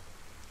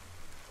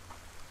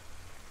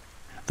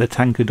 The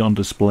tankard on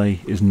display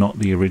is not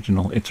the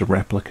original, it's a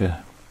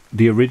replica.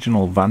 The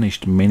original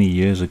vanished many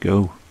years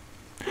ago.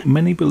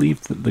 Many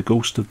believe that the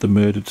ghost of the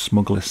murdered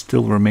smuggler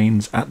still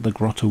remains at the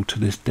grotto to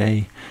this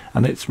day,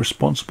 and it's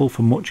responsible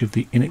for much of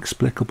the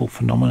inexplicable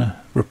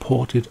phenomena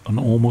reported on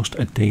almost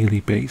a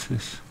daily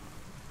basis.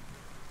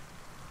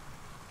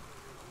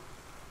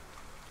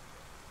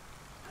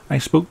 I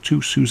spoke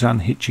to Suzanne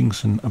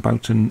Hitchingson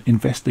about an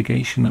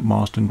investigation at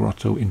Marsden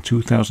Grotto in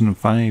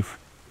 2005.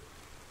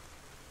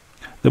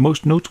 The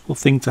most notable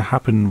thing to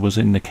happen was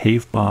in the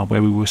cave bar,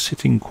 where we were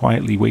sitting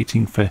quietly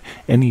waiting for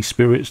any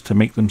spirits to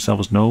make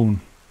themselves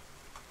known.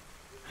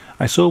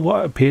 I saw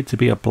what appeared to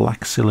be a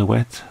black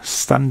silhouette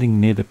standing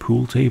near the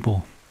pool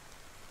table.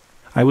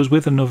 I was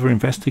with another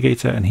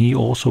investigator and he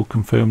also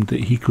confirmed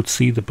that he could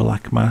see the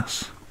black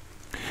mass.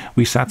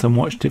 We sat and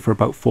watched it for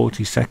about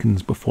 40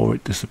 seconds before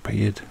it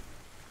disappeared.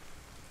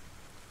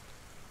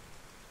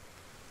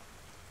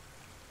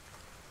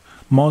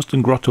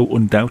 Marsden Grotto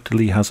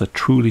undoubtedly has a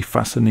truly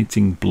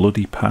fascinating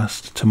bloody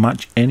past to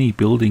match any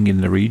building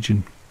in the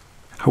region.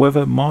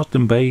 However,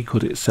 Marsden Bay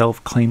could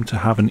itself claim to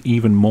have an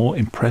even more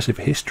impressive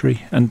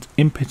history, and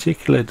in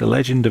particular the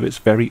legend of its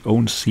very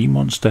own sea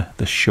monster,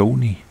 the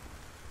Shoney.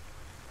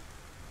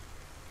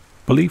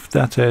 Belief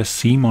that a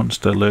sea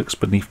monster lurks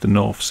beneath the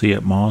North Sea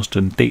at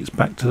Marsden dates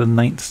back to the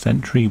 9th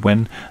century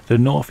when the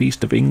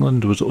northeast of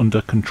England was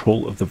under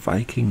control of the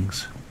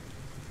Vikings.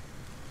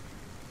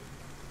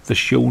 The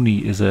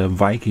Shoney is a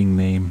Viking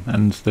name,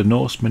 and the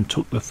Norsemen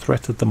took the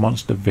threat of the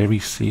monster very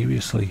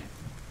seriously.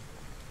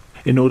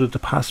 In order to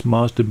pass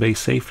Marsden Bay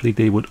safely,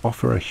 they would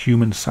offer a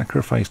human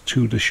sacrifice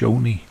to the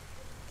Shoney.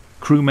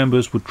 Crew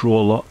members would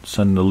draw lots,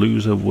 and the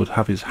loser would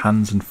have his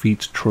hands and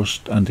feet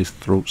trussed and his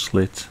throat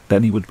slit.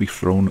 Then he would be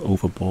thrown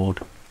overboard.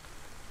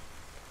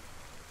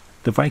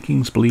 The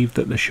Vikings believed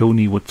that the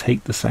Shoney would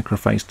take the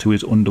sacrifice to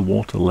his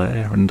underwater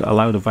lair and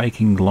allow the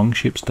Viking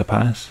longships to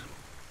pass.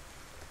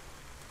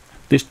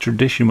 This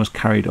tradition was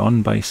carried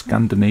on by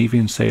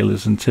Scandinavian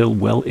sailors until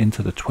well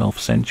into the 12th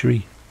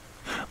century.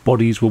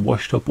 Bodies were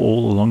washed up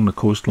all along the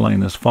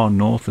coastline as far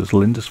north as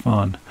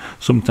Lindisfarne.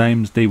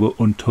 Sometimes they were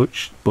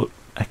untouched, but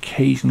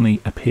occasionally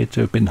appeared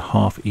to have been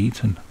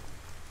half-eaten.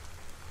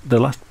 The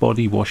last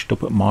body washed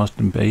up at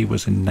Marsden Bay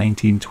was in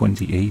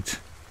 1928.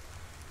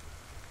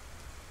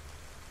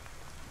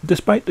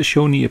 Despite the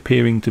Shoney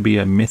appearing to be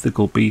a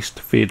mythical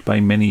beast feared by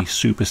many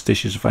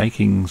superstitious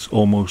Vikings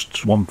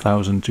almost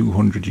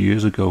 1,200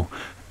 years ago,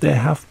 there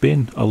have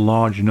been a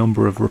large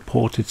number of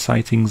reported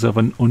sightings of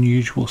an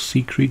unusual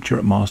sea creature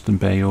at Marsden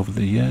Bay over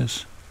the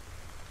years.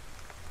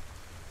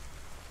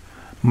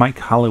 Mike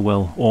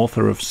Halliwell,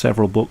 author of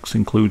several books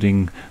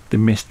including The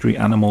Mystery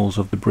Animals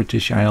of the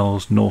British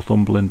Isles,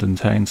 Northumberland and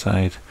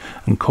Tyneside,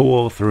 and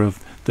co-author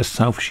of The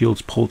South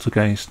Shields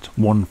Poltergeist,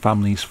 One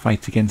Family's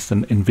Fight Against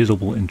an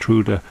Invisible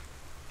Intruder,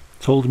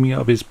 told me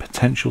of his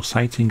potential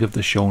sighting of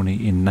the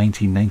Shoney in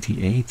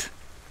 1998.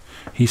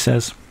 He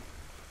says,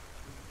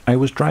 "I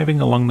was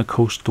driving along the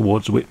coast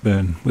towards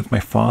Whitburn with my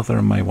father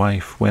and my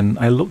wife when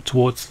I looked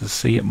towards the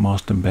sea at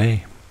Marsden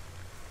Bay.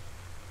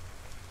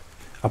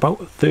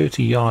 About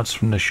 30 yards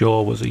from the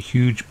shore was a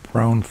huge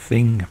brown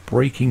thing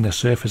breaking the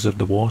surface of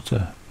the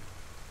water.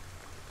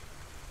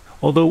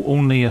 Although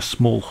only a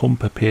small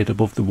hump appeared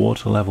above the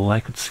water level,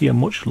 I could see a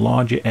much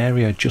larger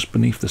area just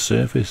beneath the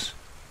surface.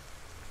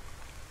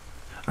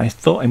 I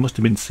thought I must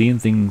have been seeing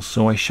things,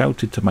 so I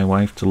shouted to my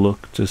wife to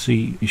look to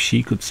see if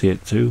she could see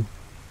it too.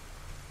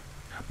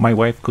 My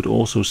wife could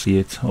also see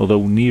it,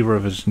 although neither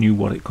of us knew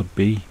what it could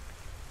be.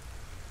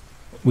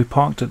 We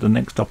parked at the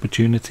next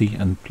opportunity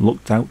and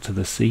looked out to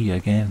the sea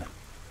again.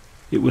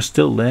 It was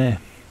still there.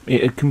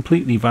 It had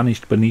completely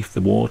vanished beneath the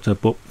water,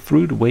 but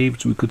through the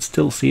waves we could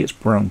still see its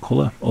brown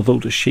colour, although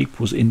the shape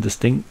was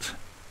indistinct.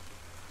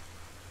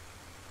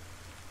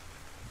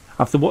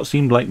 After what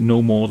seemed like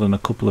no more than a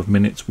couple of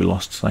minutes, we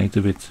lost sight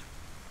of it.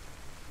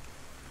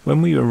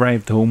 When we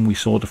arrived home, we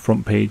saw the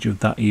front page of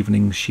that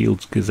evening's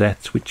Shields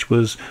Gazette, which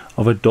was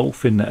of a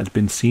dolphin that had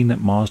been seen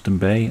at Marsden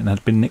Bay and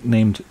had been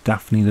nicknamed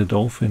Daphne the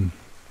Dolphin.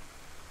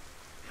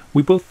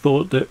 We both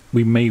thought that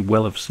we may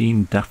well have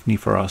seen Daphne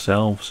for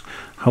ourselves.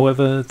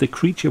 However, the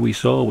creature we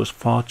saw was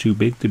far too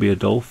big to be a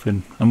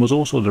dolphin, and was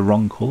also the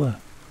wrong colour.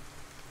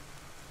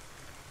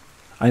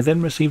 I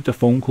then received a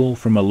phone call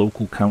from a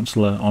local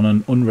councillor on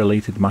an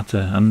unrelated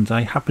matter, and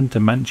I happened to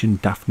mention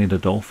Daphne the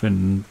Dolphin,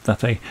 and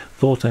that I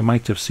thought I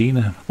might have seen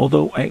her,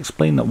 although I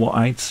explained that what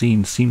I'd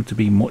seen seemed to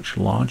be much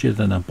larger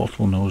than a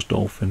bottlenose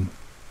dolphin.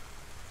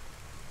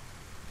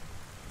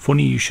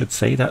 "Funny you should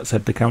say that,"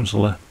 said the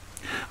councillor.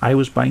 "I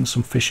was buying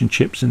some fish and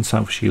chips in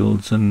South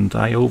Shields, and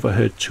I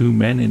overheard two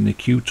men in the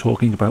queue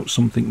talking about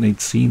something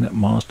they'd seen at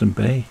Marsden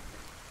Bay.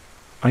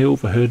 I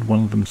overheard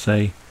one of them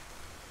say,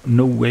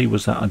 'No way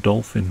was that a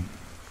dolphin.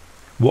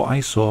 What I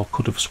saw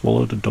could have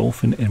swallowed a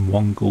dolphin in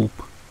one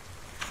gulp.'"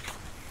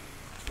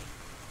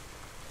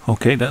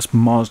 Okay, that's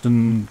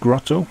Marsden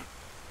Grotto.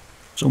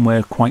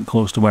 Somewhere quite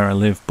close to where I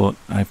live, but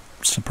I've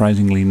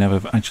surprisingly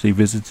never actually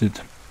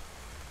visited.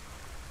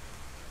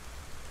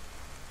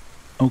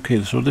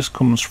 Okay, so this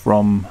comes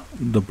from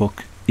the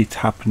book It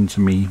Happened to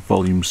Me,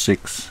 Volume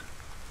 6.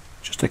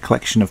 Just a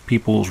collection of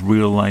people's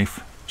real-life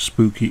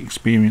spooky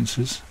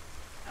experiences.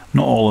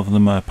 Not all of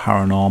them are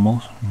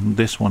paranormal.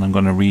 This one I'm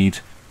going to read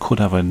could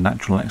have a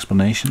natural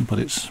explanation, but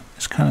it's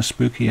kind of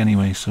spooky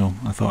anyway, so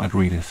I thought I'd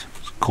read it.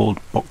 It's called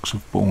Box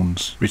of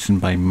Bones, written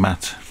by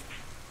Matt.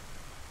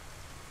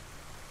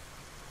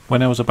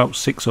 When I was about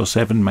 6 or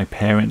 7, my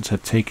parents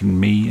had taken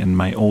me and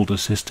my older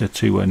sister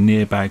to a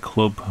nearby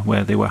club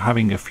where they were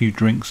having a few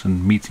drinks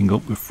and meeting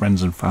up with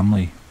friends and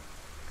family.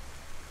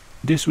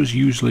 This was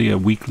usually a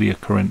weekly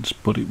occurrence,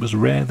 but it was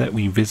rare that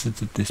we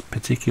visited this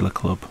particular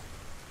club.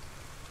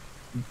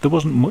 there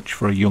wasn't much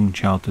for a young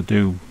child to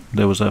do.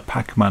 There was a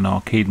Pac-Man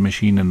arcade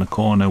machine in the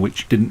corner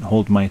which didn't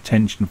hold my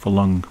attention for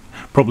long,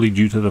 probably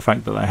due to the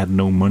fact that I had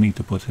no money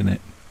to put in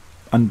it.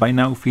 And by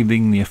now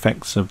feeling the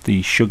effects of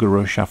the sugar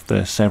rush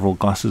after several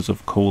glasses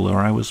of cola,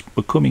 I was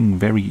becoming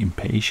very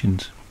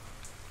impatient.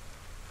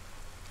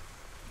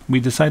 We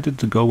decided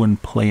to go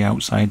and play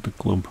outside the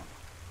club.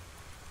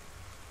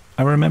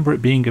 I remember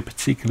it being a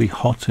particularly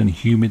hot and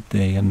humid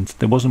day, and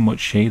there wasn't much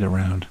shade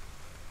around.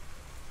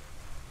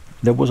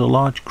 There was a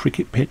large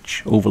cricket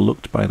pitch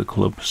overlooked by the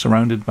club,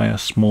 surrounded by a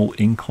small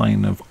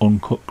incline of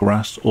uncut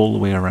grass all the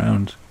way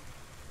around.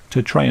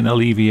 To try and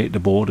alleviate the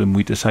boredom,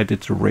 we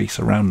decided to race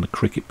around the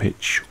cricket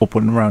pitch, up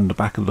and around the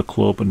back of the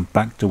club and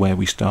back to where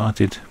we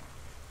started.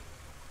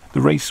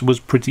 The race was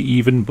pretty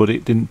even, but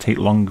it didn't take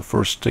long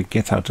for us to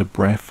get out of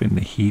breath in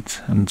the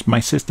heat, and my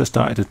sister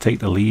started to take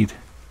the lead.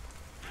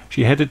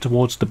 She headed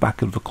towards the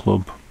back of the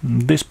club.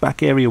 This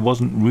back area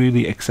wasn't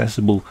really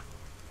accessible.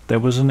 There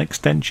was an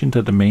extension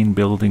to the main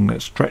building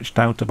that stretched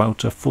out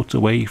about a foot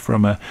away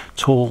from a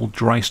tall,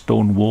 dry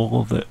stone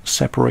wall that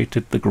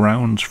separated the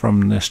grounds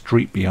from the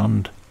street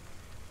beyond.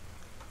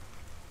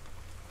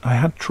 I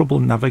had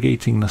trouble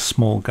navigating the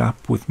small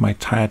gap with my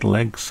tired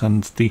legs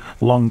and the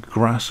long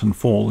grass and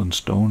fallen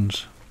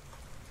stones.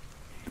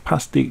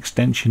 Past the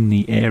extension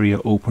the area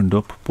opened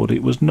up, but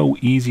it was no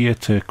easier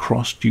to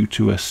cross due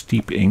to a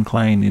steep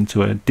incline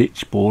into a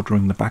ditch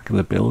bordering the back of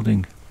the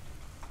building.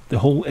 The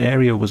whole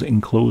area was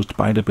enclosed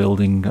by the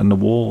building and the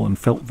wall and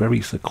felt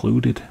very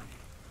secluded.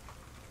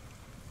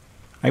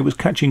 I was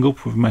catching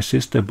up with my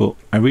sister, but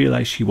I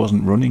realised she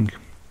wasn't running.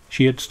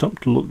 She had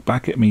stopped to look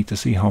back at me to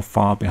see how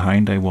far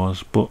behind I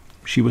was, but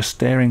she was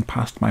staring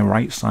past my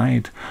right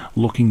side,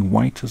 looking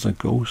white as a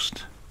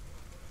ghost.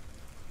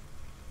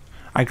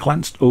 I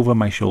glanced over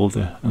my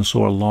shoulder and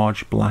saw a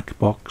large black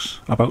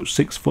box, about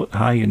 6 foot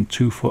high and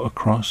 2 foot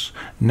across,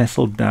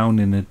 nestled down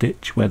in a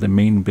ditch where the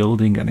main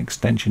building and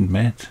extension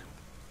met.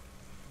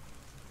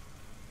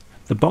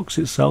 The box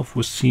itself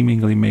was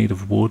seemingly made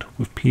of wood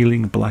with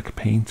peeling black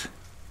paint.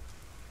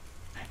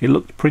 It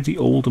looked pretty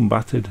old and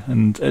battered,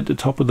 and at the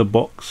top of the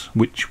box,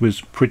 which was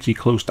pretty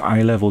close to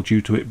eye level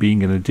due to it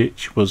being in a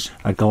ditch, was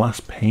a glass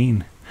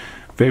pane,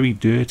 very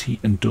dirty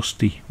and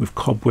dusty, with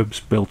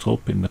cobwebs built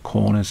up in the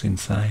corners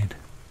inside.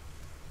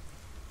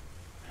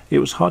 It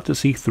was hard to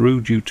see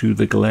through due to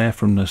the glare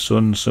from the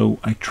sun, so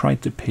I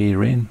tried to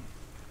peer in.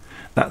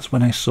 That's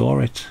when I saw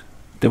it.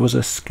 There was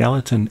a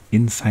skeleton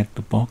inside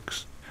the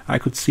box. I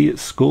could see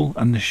its skull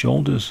and the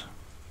shoulders.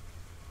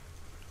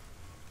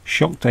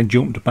 Shocked, I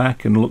jumped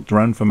back and looked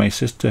around for my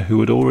sister, who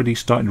had already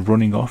started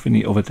running off in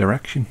the other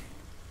direction.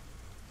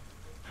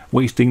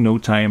 Wasting no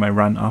time, I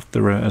ran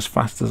after her as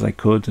fast as I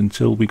could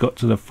until we got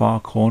to the far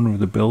corner of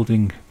the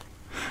building.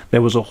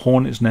 There was a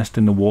hornet's nest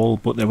in the wall,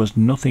 but there was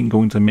nothing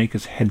going to make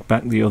us head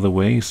back the other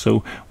way,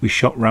 so we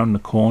shot round the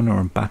corner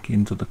and back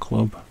into the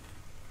club.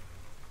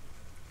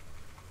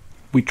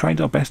 We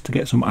tried our best to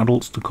get some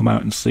adults to come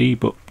out and see,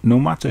 but no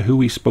matter who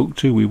we spoke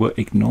to, we were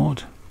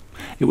ignored.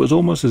 It was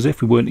almost as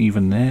if we weren't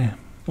even there,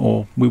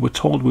 or we were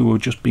told we were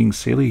just being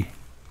silly.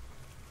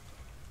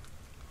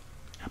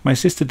 My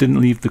sister didn't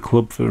leave the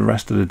club for the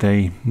rest of the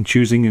day,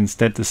 choosing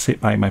instead to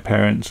sit by my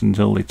parents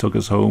until they took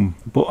us home,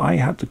 but I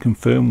had to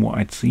confirm what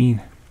I'd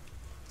seen.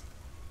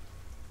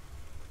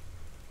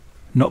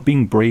 Not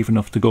being brave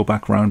enough to go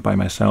back round by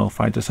myself,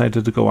 I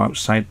decided to go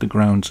outside the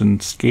grounds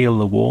and scale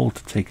the wall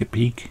to take a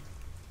peek.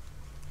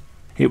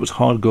 It was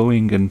hard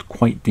going and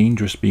quite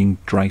dangerous being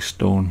dry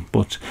stone,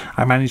 but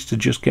I managed to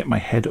just get my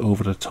head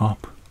over the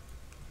top.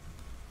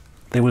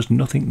 There was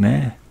nothing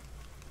there.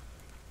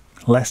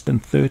 Less than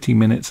 30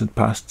 minutes had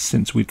passed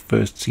since we'd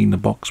first seen the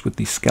box with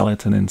the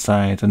skeleton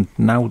inside, and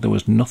now there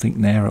was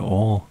nothing there at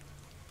all.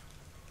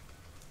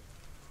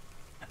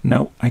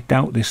 Now, I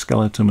doubt this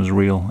skeleton was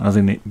real, as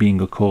in it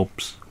being a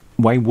corpse.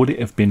 Why would it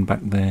have been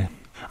back there?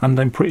 And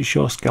I'm pretty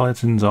sure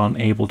skeletons aren't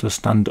able to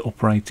stand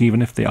upright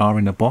even if they are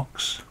in a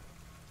box.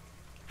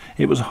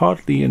 It was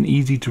hardly an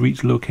easy to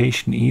reach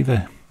location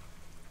either.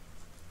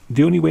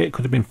 The only way it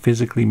could have been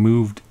physically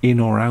moved in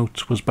or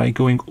out was by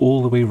going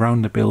all the way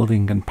round the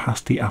building and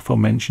past the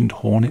aforementioned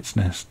hornet's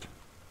nest.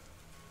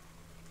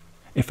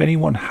 If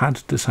anyone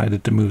had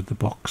decided to move the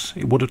box,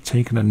 it would have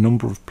taken a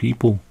number of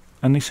people,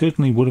 and they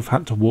certainly would have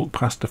had to walk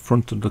past the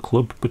front of the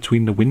club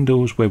between the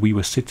windows where we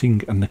were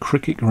sitting and the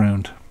cricket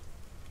ground.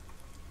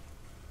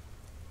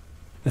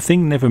 The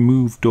thing never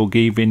moved or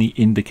gave any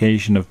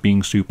indication of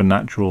being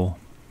supernatural.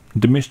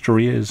 The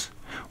mystery is,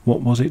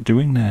 what was it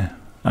doing there,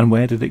 and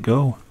where did it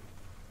go?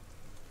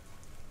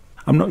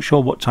 I'm not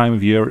sure what time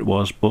of year it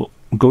was, but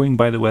going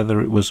by the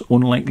weather it was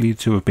unlikely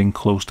to have been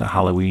close to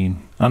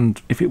Halloween,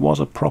 and if it was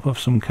a prop of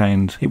some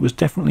kind, it was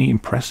definitely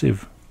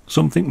impressive,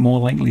 something more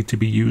likely to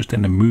be used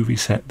in a movie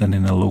set than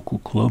in a local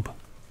club.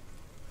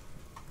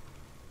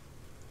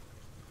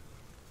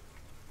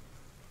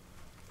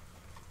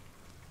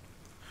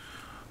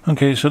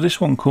 Okay, so this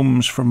one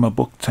comes from a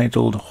book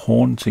titled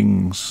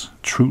Hauntings,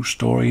 True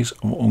Stories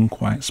of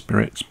Unquiet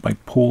Spirits by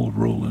Paul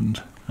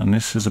Roland, and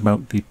this is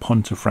about the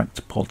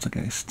Pontefract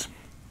poltergeist.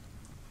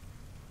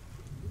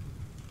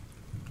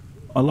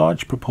 A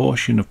large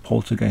proportion of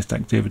poltergeist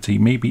activity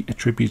may be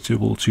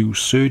attributable to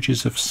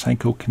surges of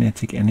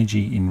psychokinetic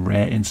energy in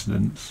rare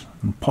incidents,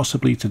 and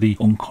possibly to the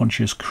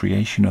unconscious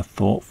creation of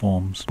thought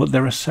forms, but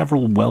there are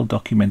several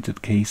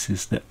well-documented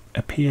cases that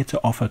appear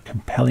to offer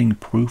compelling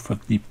proof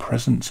of the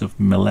presence of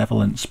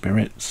malevolent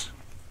spirits.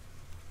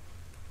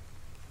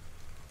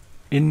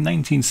 In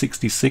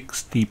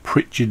 1966, the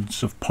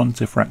Pritchards of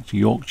Pontefract,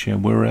 Yorkshire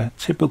were a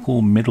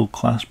typical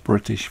middle-class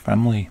British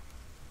family.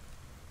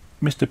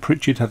 Mr.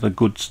 Pritchard had a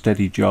good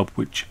steady job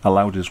which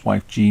allowed his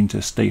wife Jean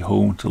to stay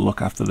home to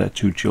look after their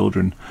two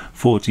children,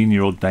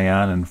 14-year-old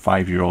Diane and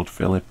 5-year-old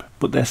Philip,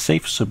 but their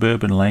safe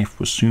suburban life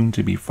was soon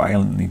to be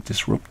violently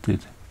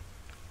disrupted.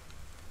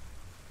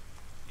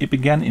 It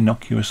began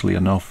innocuously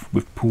enough,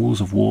 with pools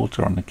of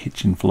water on the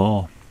kitchen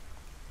floor.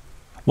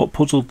 What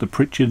puzzled the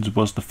Pritchards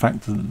was the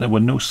fact that there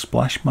were no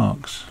splash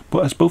marks,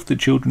 but as both the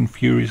children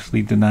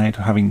furiously denied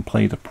having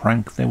played a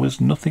prank, there was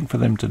nothing for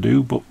them to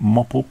do but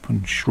mop up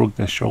and shrug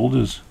their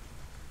shoulders.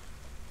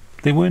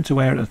 They weren't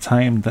aware at the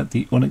time that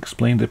the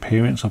unexplained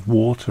appearance of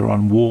water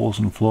on walls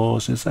and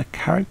floors is a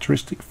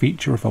characteristic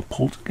feature of a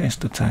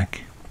poltergeist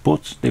attack,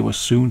 but they were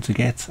soon to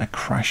get a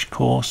crash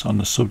course on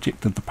the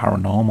subject of the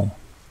paranormal.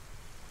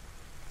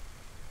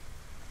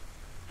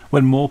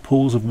 When more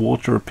pools of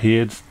water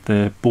appeared,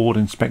 the board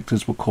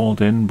inspectors were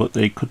called in, but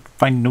they could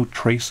find no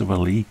trace of a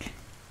leak.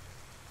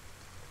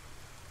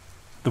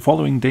 The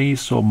following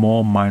days saw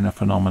more minor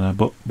phenomena,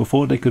 but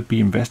before they could be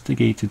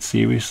investigated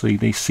seriously,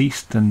 they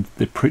ceased and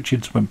the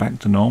Pritchards went back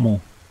to normal.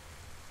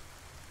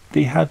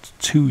 They had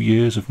 2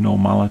 years of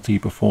normality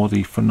before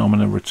the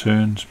phenomena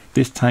returned,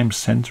 this time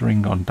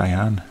centering on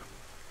Diane.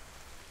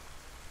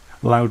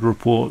 Loud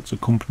reports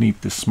accompanied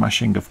the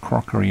smashing of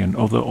crockery and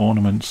other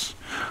ornaments.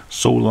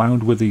 So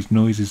loud were these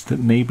noises that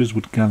neighbours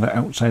would gather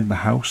outside the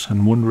house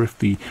and wonder if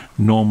the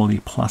normally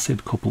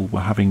placid couple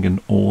were having an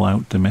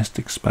all-out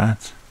domestic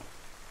spat.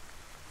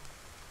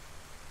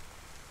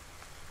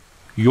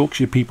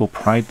 Yorkshire people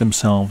pride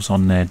themselves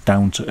on their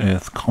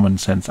down-to-earth,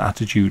 common-sense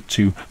attitude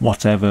to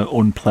whatever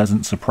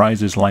unpleasant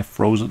surprises life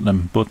throws at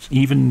them, but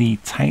even the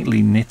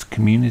tightly knit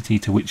community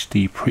to which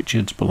the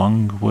Pritchards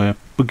belonged were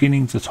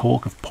beginning to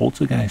talk of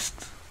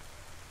poltergeists.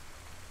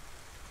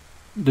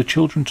 The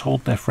children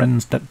told their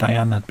friends that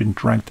Diane had been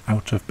dragged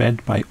out of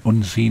bed by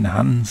unseen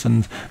hands,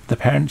 and the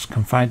parents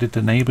confided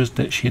to neighbours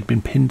that she had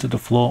been pinned to the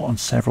floor on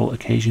several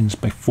occasions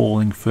by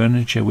falling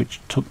furniture which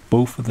took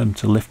both of them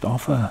to lift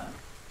off her.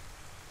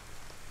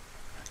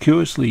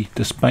 Curiously,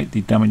 despite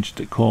the damage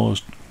it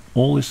caused,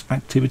 all this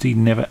activity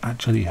never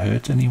actually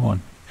hurt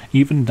anyone.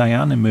 Even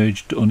Diane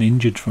emerged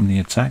uninjured from the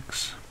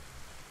attacks.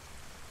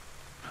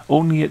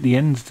 Only at the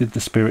end did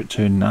the spirit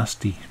turn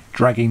nasty,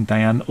 dragging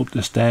Diane up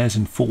the stairs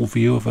in full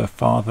view of her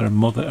father and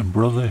mother and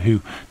brother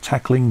who,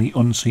 tackling the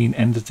unseen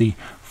entity,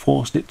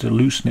 forced it to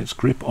loosen its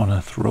grip on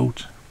her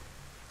throat.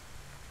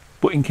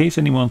 But in case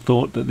anyone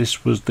thought that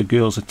this was the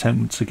girl's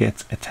attempt to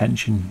get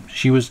attention,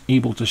 she was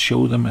able to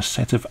show them a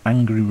set of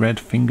angry red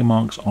finger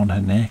marks on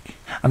her neck,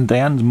 and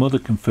Diane's mother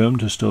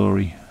confirmed her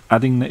story,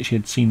 adding that she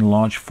had seen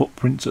large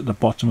footprints at the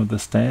bottom of the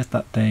stairs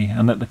that day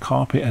and that the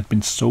carpet had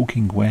been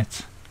soaking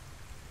wet.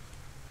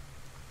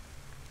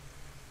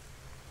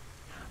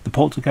 The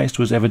poltergeist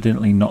was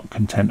evidently not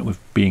content with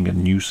being a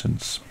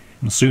nuisance.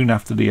 And soon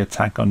after the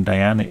attack on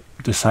Diane, it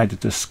decided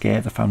to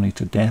scare the family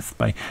to death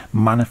by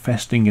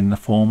manifesting in the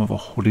form of a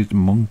hooded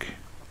monk.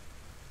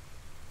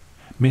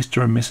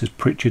 Mr. and Mrs.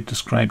 Pritchard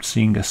described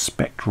seeing a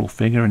spectral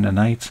figure in the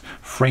night,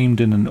 framed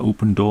in an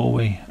open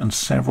doorway, and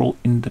several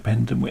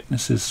independent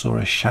witnesses saw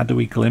a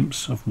shadowy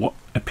glimpse of what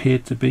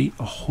appeared to be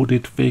a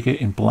hooded figure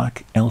in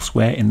black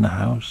elsewhere in the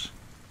house.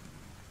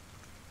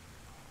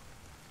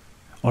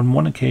 On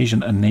one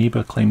occasion, a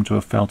neighbour claimed to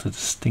have felt a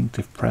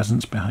distinctive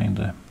presence behind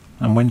her,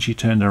 and when she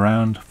turned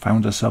around,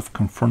 found herself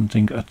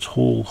confronting a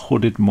tall,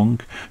 hooded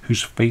monk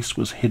whose face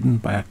was hidden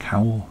by a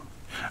cowl.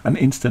 An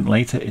instant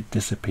later, it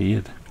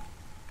disappeared.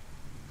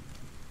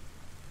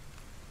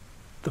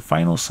 The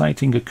final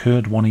sighting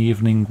occurred one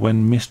evening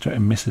when Mr.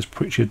 and Mrs.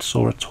 Pritchard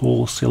saw a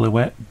tall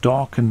silhouette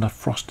darken the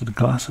frosted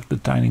glass of the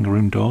dining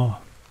room door.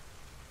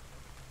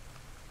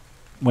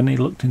 When they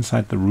looked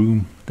inside the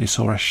room, they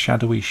saw a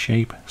shadowy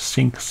shape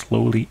sink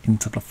slowly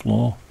into the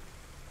floor.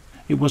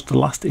 It was the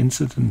last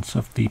incident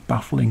of the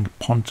baffling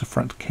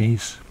Pontefract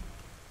case.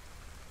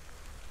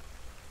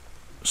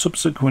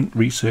 Subsequent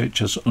research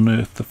has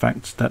unearthed the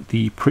fact that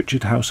the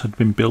Pritchard house had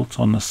been built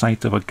on the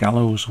site of a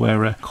gallows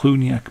where a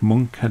Cluniac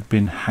monk had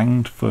been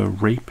hanged for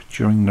rape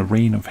during the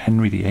reign of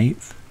Henry VIII.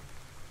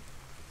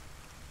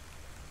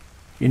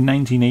 In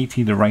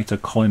 1980, the writer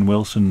Colin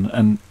Wilson,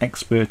 an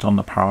expert on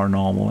the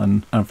paranormal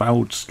and an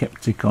avowed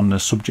skeptic on the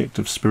subject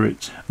of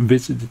spirits,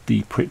 visited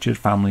the Pritchard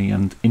family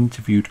and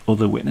interviewed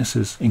other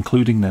witnesses,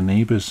 including their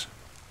neighbours.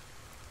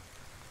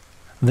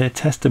 Their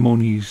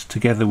testimonies,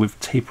 together with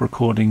tape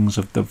recordings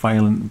of the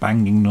violent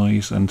banging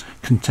noise and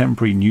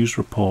contemporary news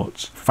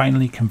reports,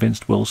 finally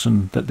convinced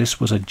Wilson that this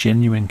was a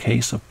genuine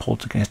case of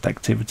poltergeist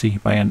activity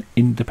by an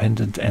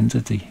independent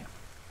entity.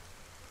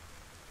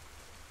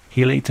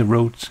 He later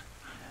wrote,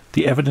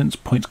 The evidence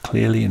points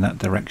clearly in that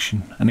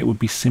direction, and it would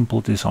be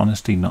simple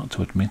dishonesty not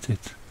to admit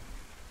it.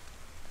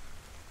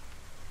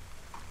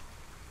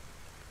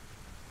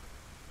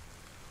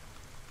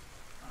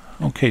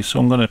 Okay, so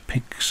I'm going to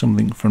pick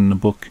something from the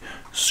book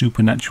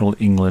Supernatural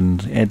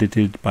England,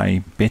 edited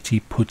by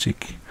Betty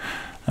Puttick.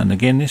 And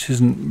again, this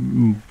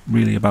isn't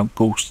really about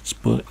ghosts,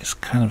 but it's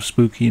kind of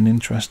spooky and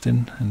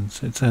interesting. And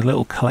it's a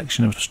little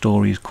collection of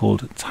stories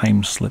called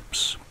Time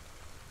Slips.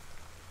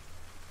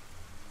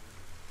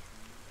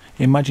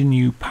 Imagine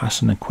you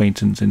pass an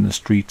acquaintance in the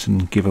street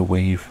and give a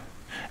wave.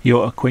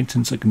 Your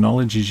acquaintance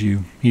acknowledges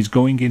you. He's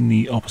going in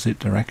the opposite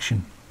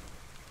direction.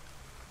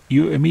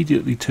 You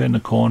immediately turn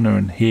the corner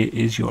and here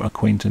is your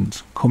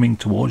acquaintance coming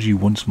towards you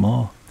once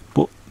more.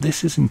 But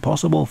this is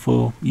impossible,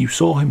 for you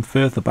saw him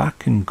further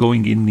back and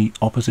going in the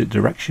opposite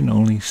direction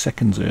only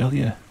seconds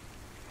earlier.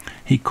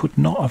 He could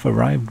not have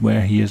arrived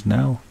where he is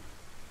now.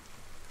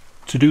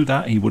 To do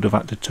that, he would have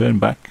had to turn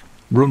back,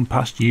 run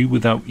past you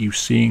without you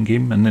seeing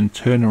him, and then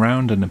turn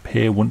around and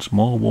appear once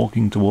more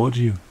walking towards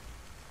you.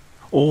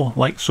 Or,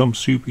 like some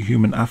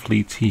superhuman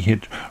athlete, he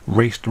had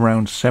raced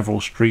around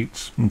several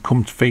streets and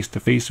come face to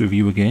face with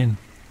you again.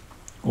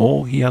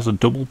 Or he has a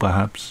double,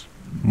 perhaps.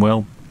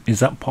 Well,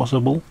 is that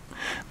possible?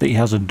 That he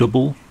has a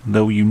double,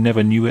 though you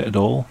never knew it at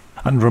all,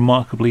 and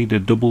remarkably the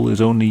double is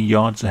only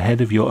yards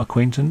ahead of your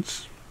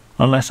acquaintance?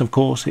 Unless, of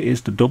course, it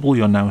is the double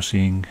you're now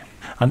seeing.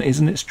 And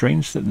isn't it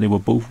strange that they were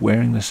both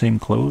wearing the same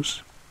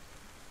clothes?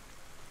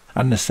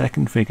 And the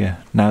second figure,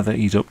 now that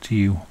he's up to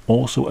you,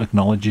 also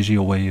acknowledges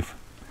your wave.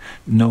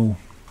 No,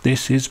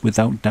 this is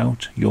without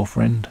doubt your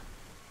friend.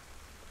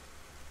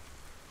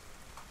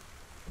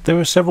 There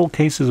are several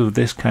cases of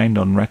this kind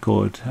on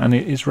record, and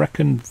it is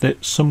reckoned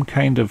that some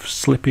kind of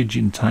slippage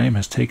in time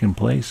has taken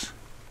place.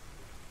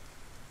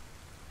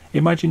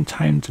 Imagine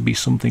time to be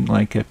something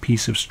like a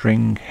piece of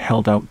string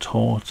held out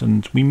taut,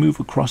 and we move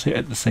across it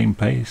at the same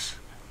pace.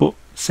 But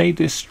say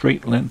this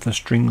straight length of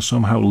string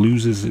somehow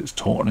loses its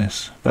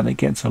tautness, that it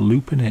gets a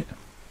loop in it.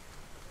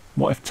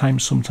 What if time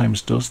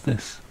sometimes does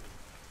this?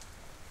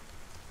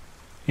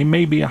 It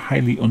may be a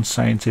highly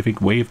unscientific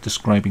way of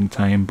describing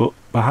time, but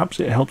perhaps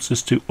it helps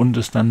us to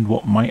understand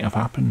what might have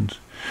happened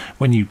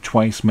when you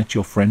twice met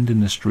your friend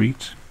in the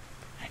street.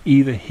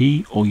 Either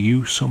he or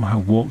you somehow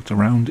walked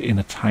around in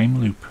a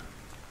time loop.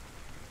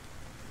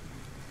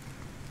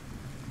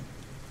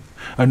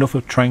 Enough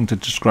of trying to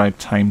describe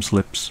time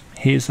slips.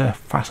 Here's a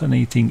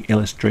fascinating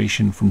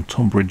illustration from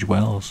Tunbridge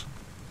Wells.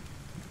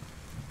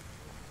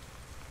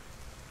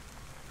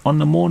 On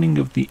the morning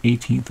of the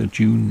 18th of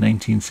June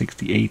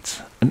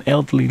 1968, an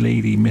elderly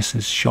lady,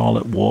 Mrs.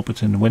 Charlotte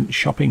Warburton, went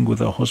shopping with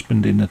her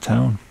husband in the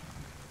town.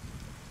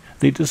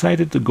 They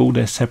decided to go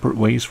their separate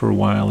ways for a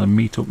while and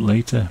meet up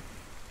later.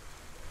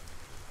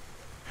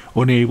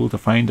 Unable to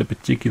find a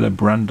particular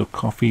brand of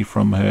coffee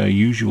from her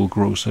usual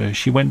grocer,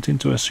 she went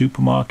into a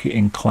supermarket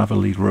in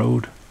Claverley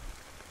Road.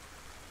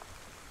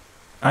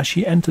 As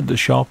she entered the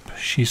shop,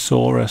 she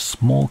saw a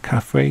small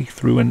cafe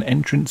through an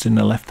entrance in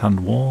the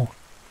left-hand wall.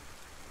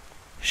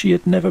 She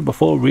had never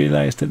before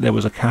realised that there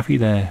was a cafe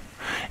there.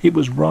 It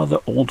was rather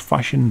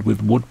old-fashioned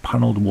with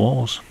wood-panelled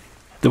walls.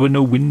 There were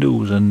no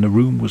windows, and the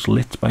room was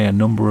lit by a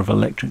number of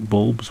electric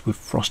bulbs with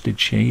frosted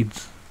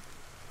shades.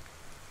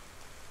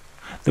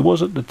 There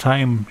was at the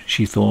time,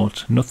 she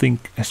thought, nothing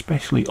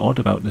especially odd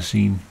about the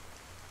scene.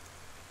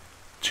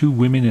 Two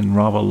women in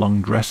rather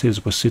long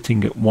dresses were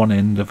sitting at one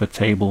end of a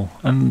table,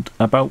 and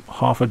about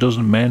half a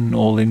dozen men,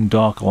 all in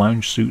dark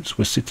lounge suits,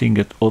 were sitting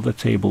at other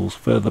tables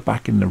further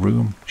back in the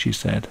room, she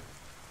said.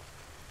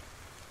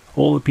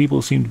 All the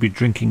people seemed to be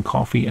drinking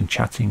coffee and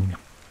chatting,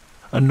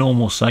 a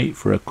normal sight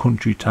for a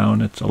country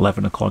town at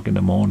 11 o'clock in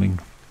the morning.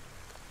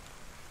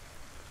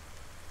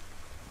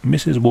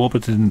 Mrs.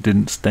 Warburton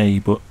didn't stay,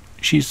 but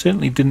she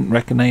certainly didn't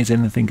recognise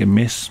anything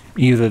amiss,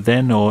 either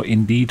then or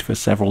indeed for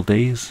several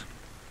days.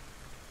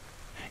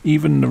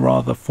 Even the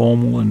rather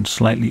formal and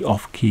slightly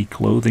off-key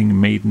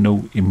clothing made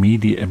no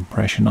immediate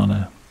impression on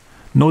her.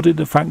 Nor did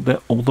the fact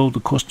that although the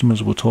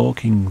customers were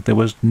talking, there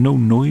was no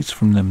noise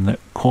from them that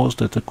caused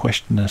her to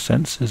question her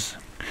senses.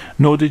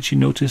 Nor did she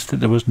notice that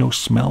there was no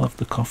smell of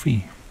the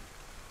coffee.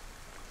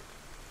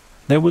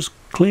 There was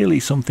clearly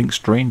something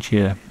strange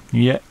here,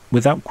 yet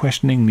without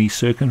questioning the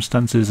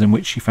circumstances in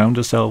which she found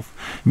herself,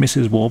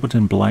 Mrs.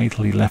 Warburton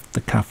blithely left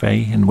the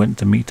cafe and went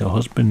to meet her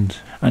husband,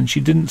 and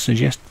she didn't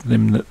suggest to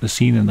them that the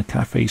scene in the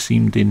cafe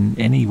seemed in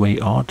any way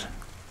odd.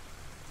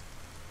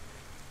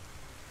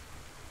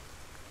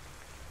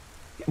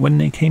 When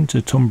they came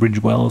to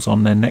Tunbridge Wells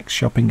on their next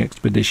shopping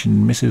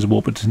expedition, Mrs.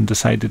 Warburton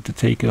decided to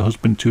take her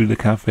husband to the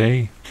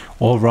cafe,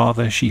 or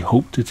rather she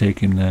hoped to take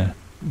him there.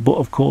 But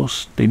of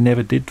course they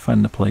never did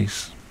find the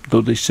place,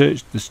 though they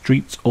searched the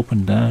streets up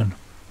and down.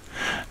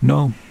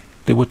 No,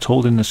 they were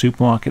told in the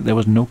supermarket there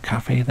was no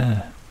cafe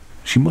there.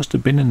 She must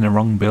have been in the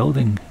wrong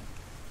building.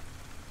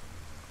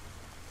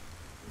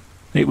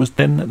 It was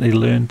then that they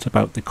learnt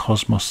about the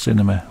Cosmos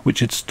Cinema, which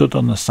had stood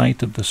on the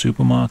site of the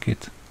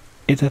supermarket.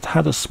 It had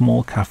had a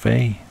small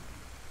cafe.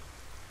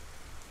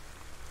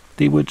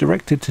 They were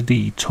directed to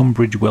the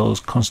Tunbridge Wells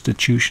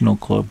Constitutional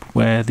Club,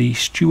 where the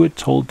steward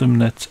told them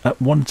that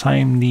at one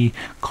time the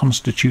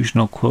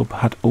Constitutional Club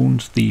had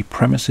owned the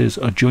premises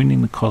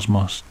adjoining the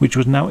Cosmos, which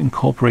was now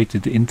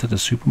incorporated into the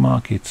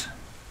supermarket.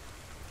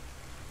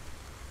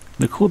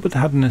 The club had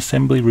had an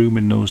assembly room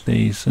in those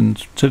days, and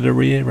to the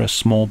rear a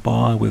small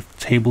bar with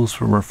tables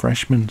for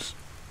refreshments.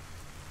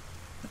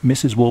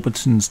 Mrs.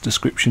 Warburton's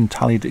description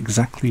tallied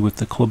exactly with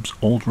the club's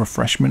old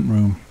refreshment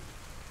room.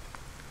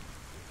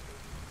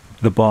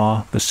 The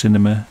bar, the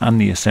cinema, and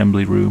the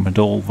assembly room had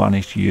all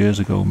vanished years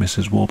ago,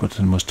 Mrs.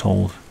 Warburton was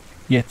told.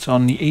 Yet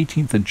on the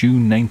 18th of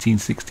June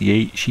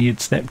 1968 she had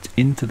stepped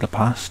into the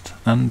past,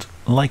 and,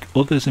 like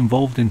others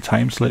involved in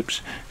time slips,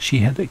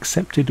 she had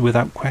accepted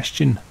without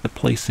question the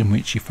place in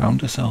which she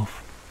found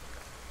herself.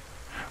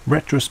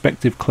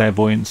 Retrospective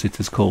clairvoyance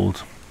it is called.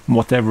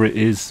 Whatever it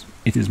is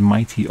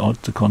mighty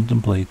odd to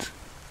contemplate.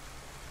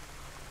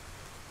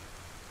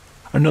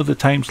 Another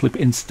time slip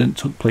incident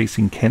took place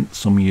in Kent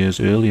some years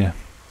earlier.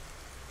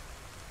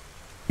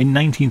 In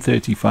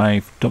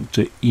 1935,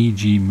 Dr.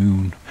 E.G.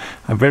 Moon,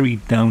 a very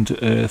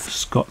down-to-earth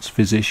Scots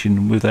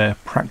physician with a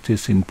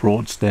practice in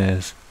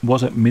Broadstairs,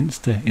 was at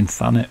Minster in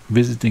Thanet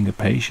visiting a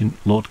patient,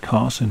 Lord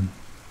Carson.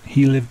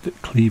 He lived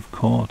at Cleeve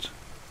Court.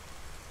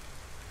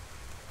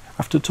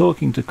 After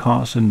talking to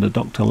Carson, the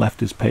doctor left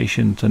his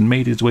patient and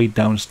made his way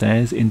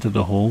downstairs into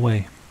the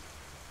hallway.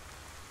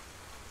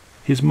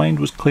 His mind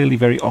was clearly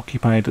very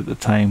occupied at the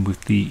time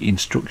with the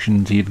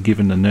instructions he had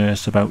given the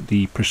nurse about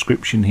the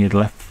prescription he had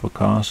left for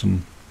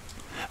Carson.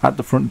 At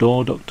the front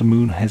door, Dr.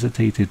 Moon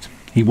hesitated.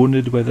 He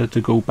wondered whether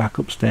to go back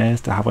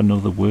upstairs to have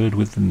another word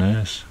with the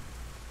nurse.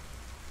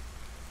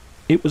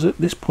 It was at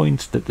this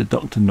point that the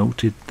doctor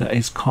noted that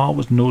his car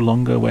was no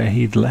longer where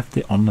he had left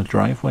it on the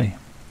driveway.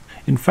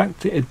 In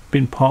fact, it had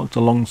been parked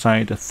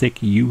alongside a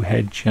thick yew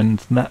hedge, and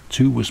that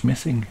too was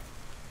missing.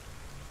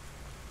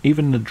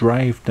 Even the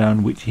drive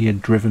down which he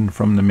had driven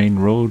from the main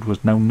road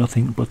was now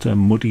nothing but a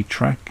muddy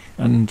track,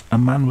 and a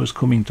man was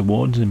coming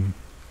towards him.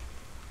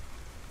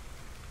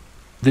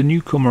 The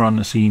newcomer on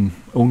the scene,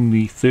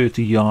 only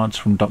 30 yards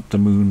from Dr.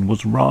 Moon,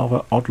 was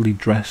rather oddly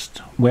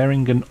dressed,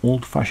 wearing an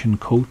old-fashioned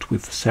coat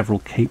with several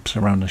capes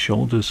around the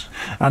shoulders,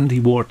 and he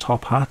wore a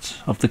top hat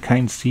of the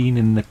kind seen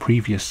in the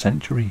previous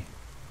century.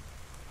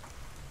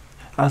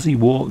 As he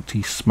walked,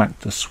 he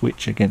smacked a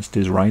switch against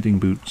his riding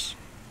boots.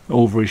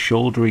 Over his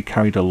shoulder he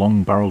carried a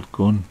long-barrelled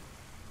gun.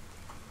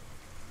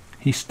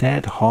 He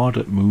stared hard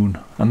at Moon,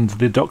 and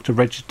the doctor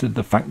registered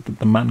the fact that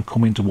the man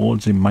coming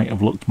towards him might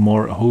have looked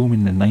more at home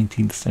in the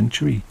 19th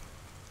century.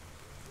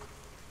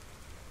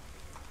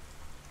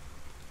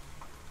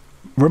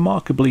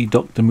 Remarkably,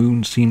 Dr.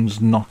 Moon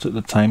seems not at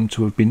the time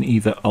to have been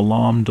either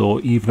alarmed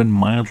or even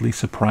mildly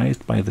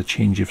surprised by the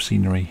change of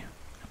scenery,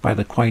 by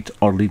the quite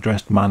oddly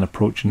dressed man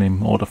approaching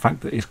him, or the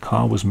fact that his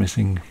car was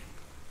missing.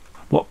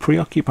 What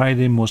preoccupied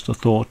him was the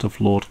thought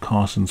of Lord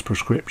Carson's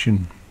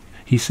prescription.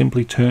 He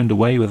simply turned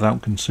away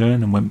without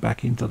concern and went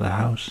back into the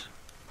house.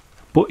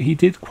 But he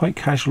did quite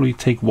casually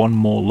take one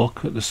more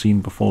look at the scene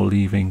before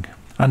leaving,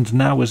 and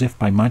now, as if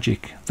by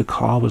magic, the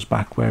car was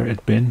back where it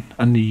had been,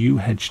 and the yew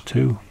hedge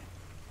too.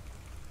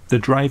 The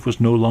drive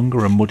was no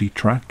longer a muddy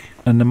track,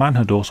 and the man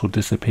had also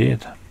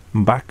disappeared,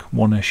 back,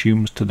 one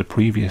assumes, to the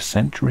previous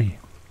century.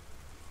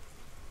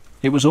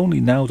 It was only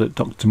now that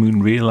Dr.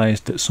 Moon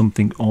realised that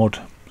something odd,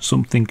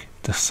 something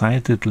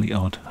decidedly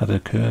odd, had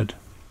occurred.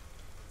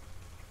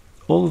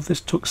 All of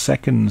this took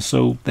seconds,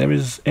 so there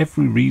is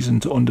every reason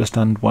to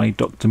understand why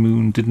Dr.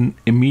 Moon didn't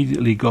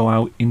immediately go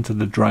out into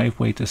the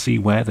driveway to see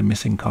where the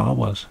missing car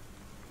was.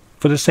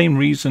 For the same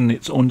reason,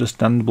 it's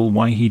understandable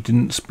why he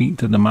didn't speak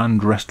to the man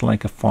dressed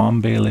like a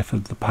farm bailiff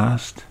of the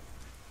past.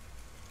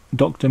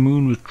 Dr.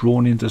 Moon was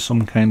drawn into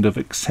some kind of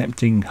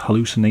accepting,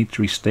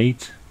 hallucinatory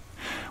state.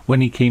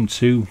 When he came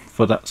to,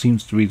 for that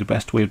seems to be the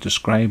best way of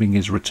describing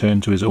his return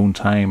to his own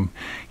time,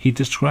 he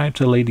described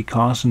to Lady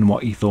Carson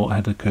what he thought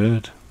had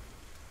occurred.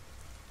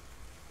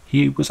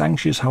 He was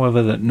anxious,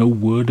 however, that no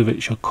word of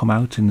it should come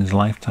out in his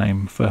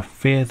lifetime, for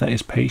fear that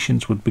his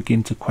patients would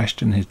begin to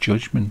question his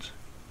judgment.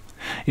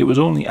 It was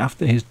only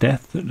after his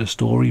death that the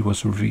story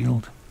was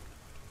revealed.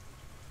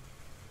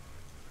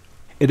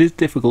 It is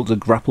difficult to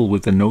grapple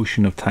with the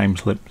notion of time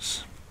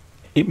slips.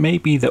 It may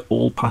be that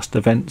all past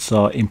events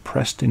are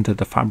impressed into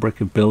the fabric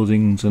of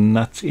buildings, and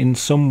that in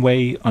some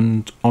way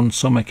and on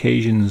some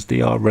occasions they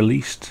are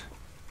released.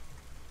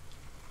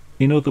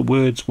 In other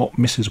words, what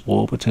Mrs.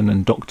 Warburton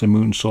and Dr.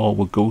 Moon saw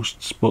were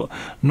ghosts, but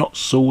not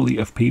solely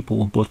of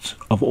people, but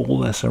of all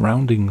their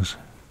surroundings.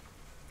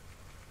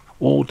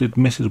 Or did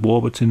Mrs.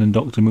 Warburton and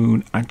Dr.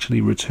 Moon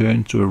actually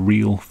return to a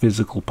real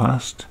physical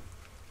past?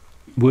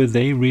 Were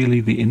they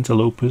really the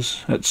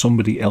interlopers at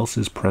somebody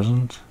else's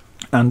present?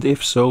 And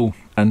if so,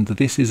 and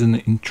this is an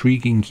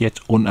intriguing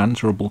yet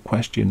unanswerable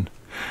question,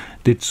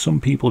 did some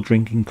people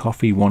drinking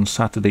coffee one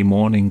Saturday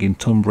morning in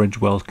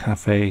Tunbridge Wells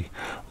Cafe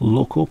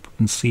look up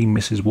and see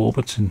Mrs.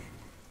 Warburton?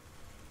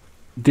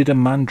 Did a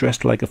man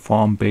dressed like a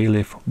farm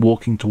bailiff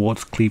walking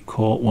towards Cleeve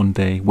Court one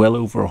day, well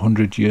over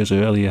 100 years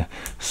earlier,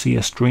 see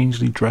a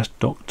strangely dressed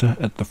doctor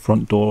at the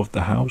front door of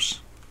the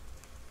house?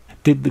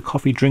 Did the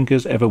coffee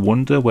drinkers ever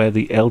wonder where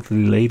the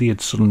elderly lady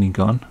had suddenly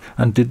gone?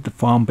 And did the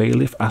farm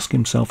bailiff ask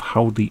himself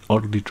how the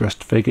oddly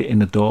dressed figure in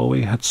the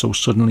doorway had so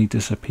suddenly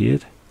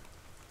disappeared?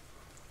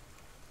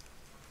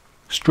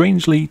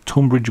 Strangely,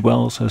 Tunbridge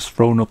Wells has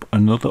thrown up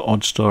another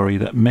odd story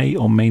that may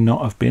or may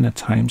not have been a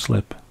time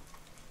slip.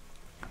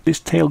 This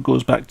tale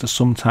goes back to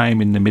some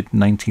time in the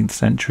mid-19th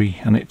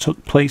century, and it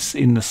took place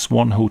in the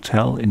Swan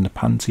Hotel in the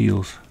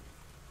Pantiles.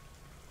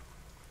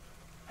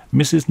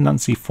 Mrs.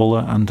 Nancy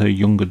Fuller and her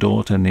younger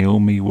daughter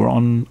Naomi were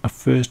on a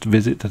first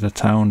visit to the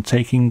town,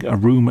 taking a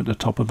room at the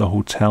top of the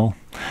hotel.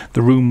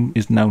 The room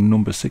is now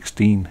number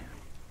 16.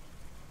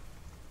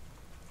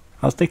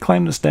 As they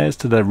climbed the stairs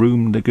to their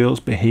room, the girl's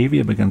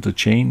behaviour began to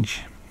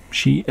change.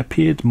 She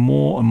appeared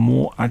more and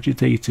more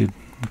agitated,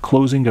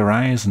 closing her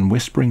eyes and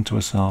whispering to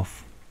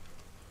herself.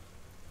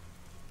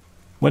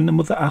 When the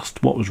mother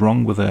asked what was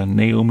wrong with her,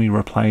 Naomi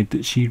replied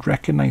that she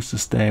recognised the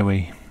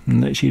stairway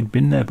and that she had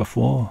been there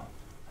before.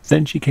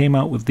 Then she came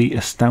out with the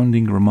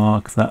astounding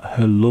remark that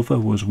her lover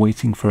was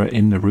waiting for her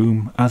in the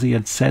room, as he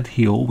had said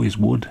he always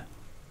would.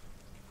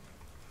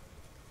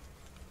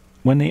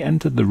 When they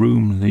entered the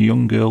room, the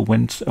young girl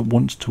went at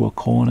once to a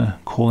corner,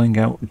 calling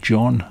out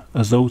 "John,"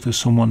 as though to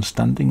someone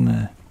standing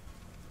there.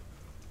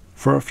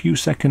 For a few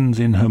seconds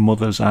in her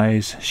mother's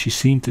eyes she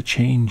seemed to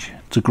change,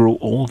 to grow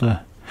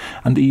older,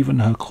 and even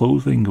her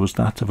clothing was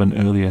that of an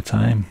earlier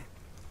time.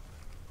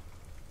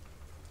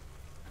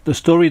 The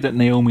story that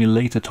Naomi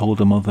later told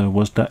her mother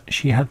was that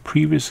she had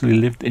previously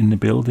lived in the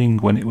building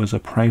when it was a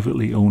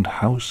privately owned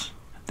house.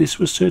 This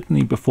was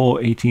certainly before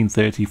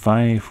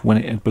 1835, when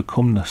it had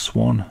become the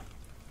Swan.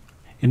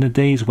 In the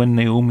days when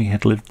Naomi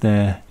had lived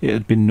there, it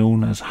had been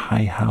known as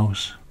High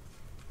House.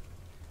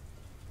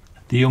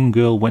 The young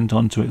girl went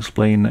on to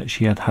explain that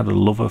she had had a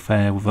love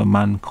affair with a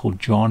man called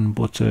John,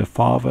 but her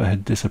father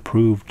had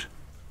disapproved.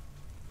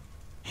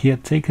 He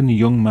had taken the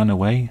young man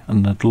away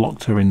and had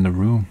locked her in the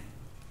room.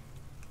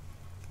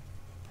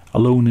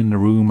 Alone in the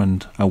room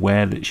and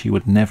aware that she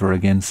would never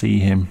again see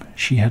him,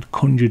 she had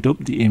conjured up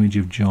the image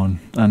of John,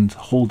 and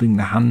holding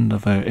the hand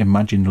of her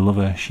imagined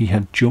lover, she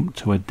had jumped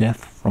to her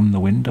death from the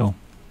window.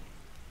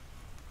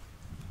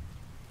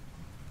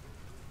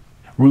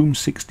 Room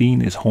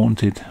 16 is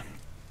haunted.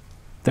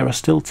 There are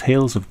still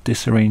tales of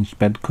disarranged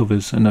bed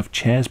covers and of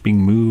chairs being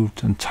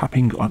moved and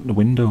tapping at the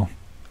window.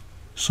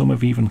 Some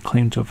have even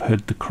claimed to have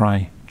heard the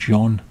cry,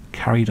 "John,"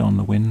 carried on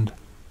the wind.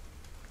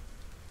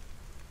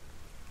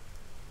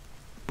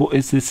 But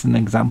is this an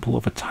example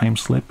of a time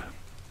slip?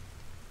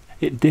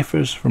 It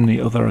differs from the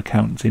other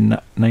accounts in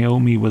that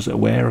Naomi was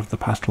aware of the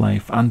past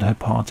life and her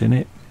part in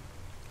it.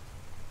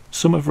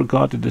 Some have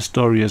regarded the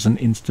story as an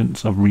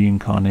instance of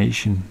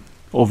reincarnation.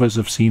 Others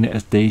have seen it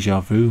as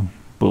déjà vu.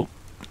 But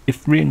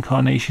if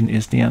reincarnation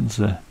is the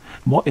answer,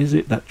 what is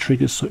it that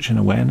triggers such an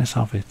awareness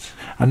of it?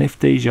 And if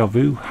déjà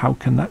vu, how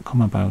can that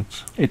come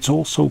about? It's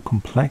all so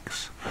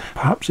complex.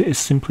 Perhaps it is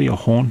simply a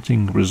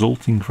haunting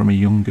resulting from a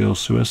young girl's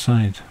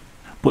suicide.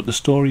 But the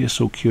story is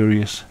so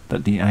curious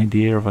that the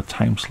idea of a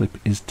time slip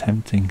is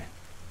tempting.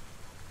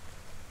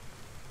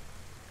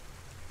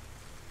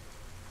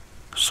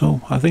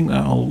 So I think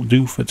that'll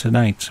do for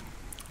tonight,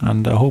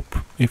 and I hope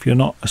if you're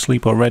not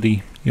asleep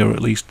already, you're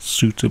at least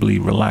suitably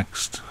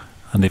relaxed,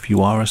 and if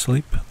you are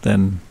asleep,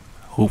 then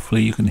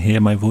hopefully you can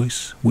hear my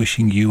voice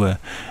wishing you a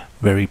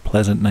very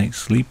pleasant night's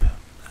sleep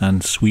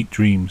and sweet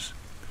dreams.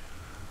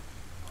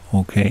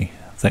 Okay,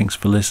 thanks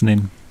for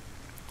listening.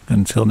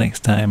 Until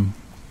next time,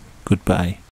 goodbye.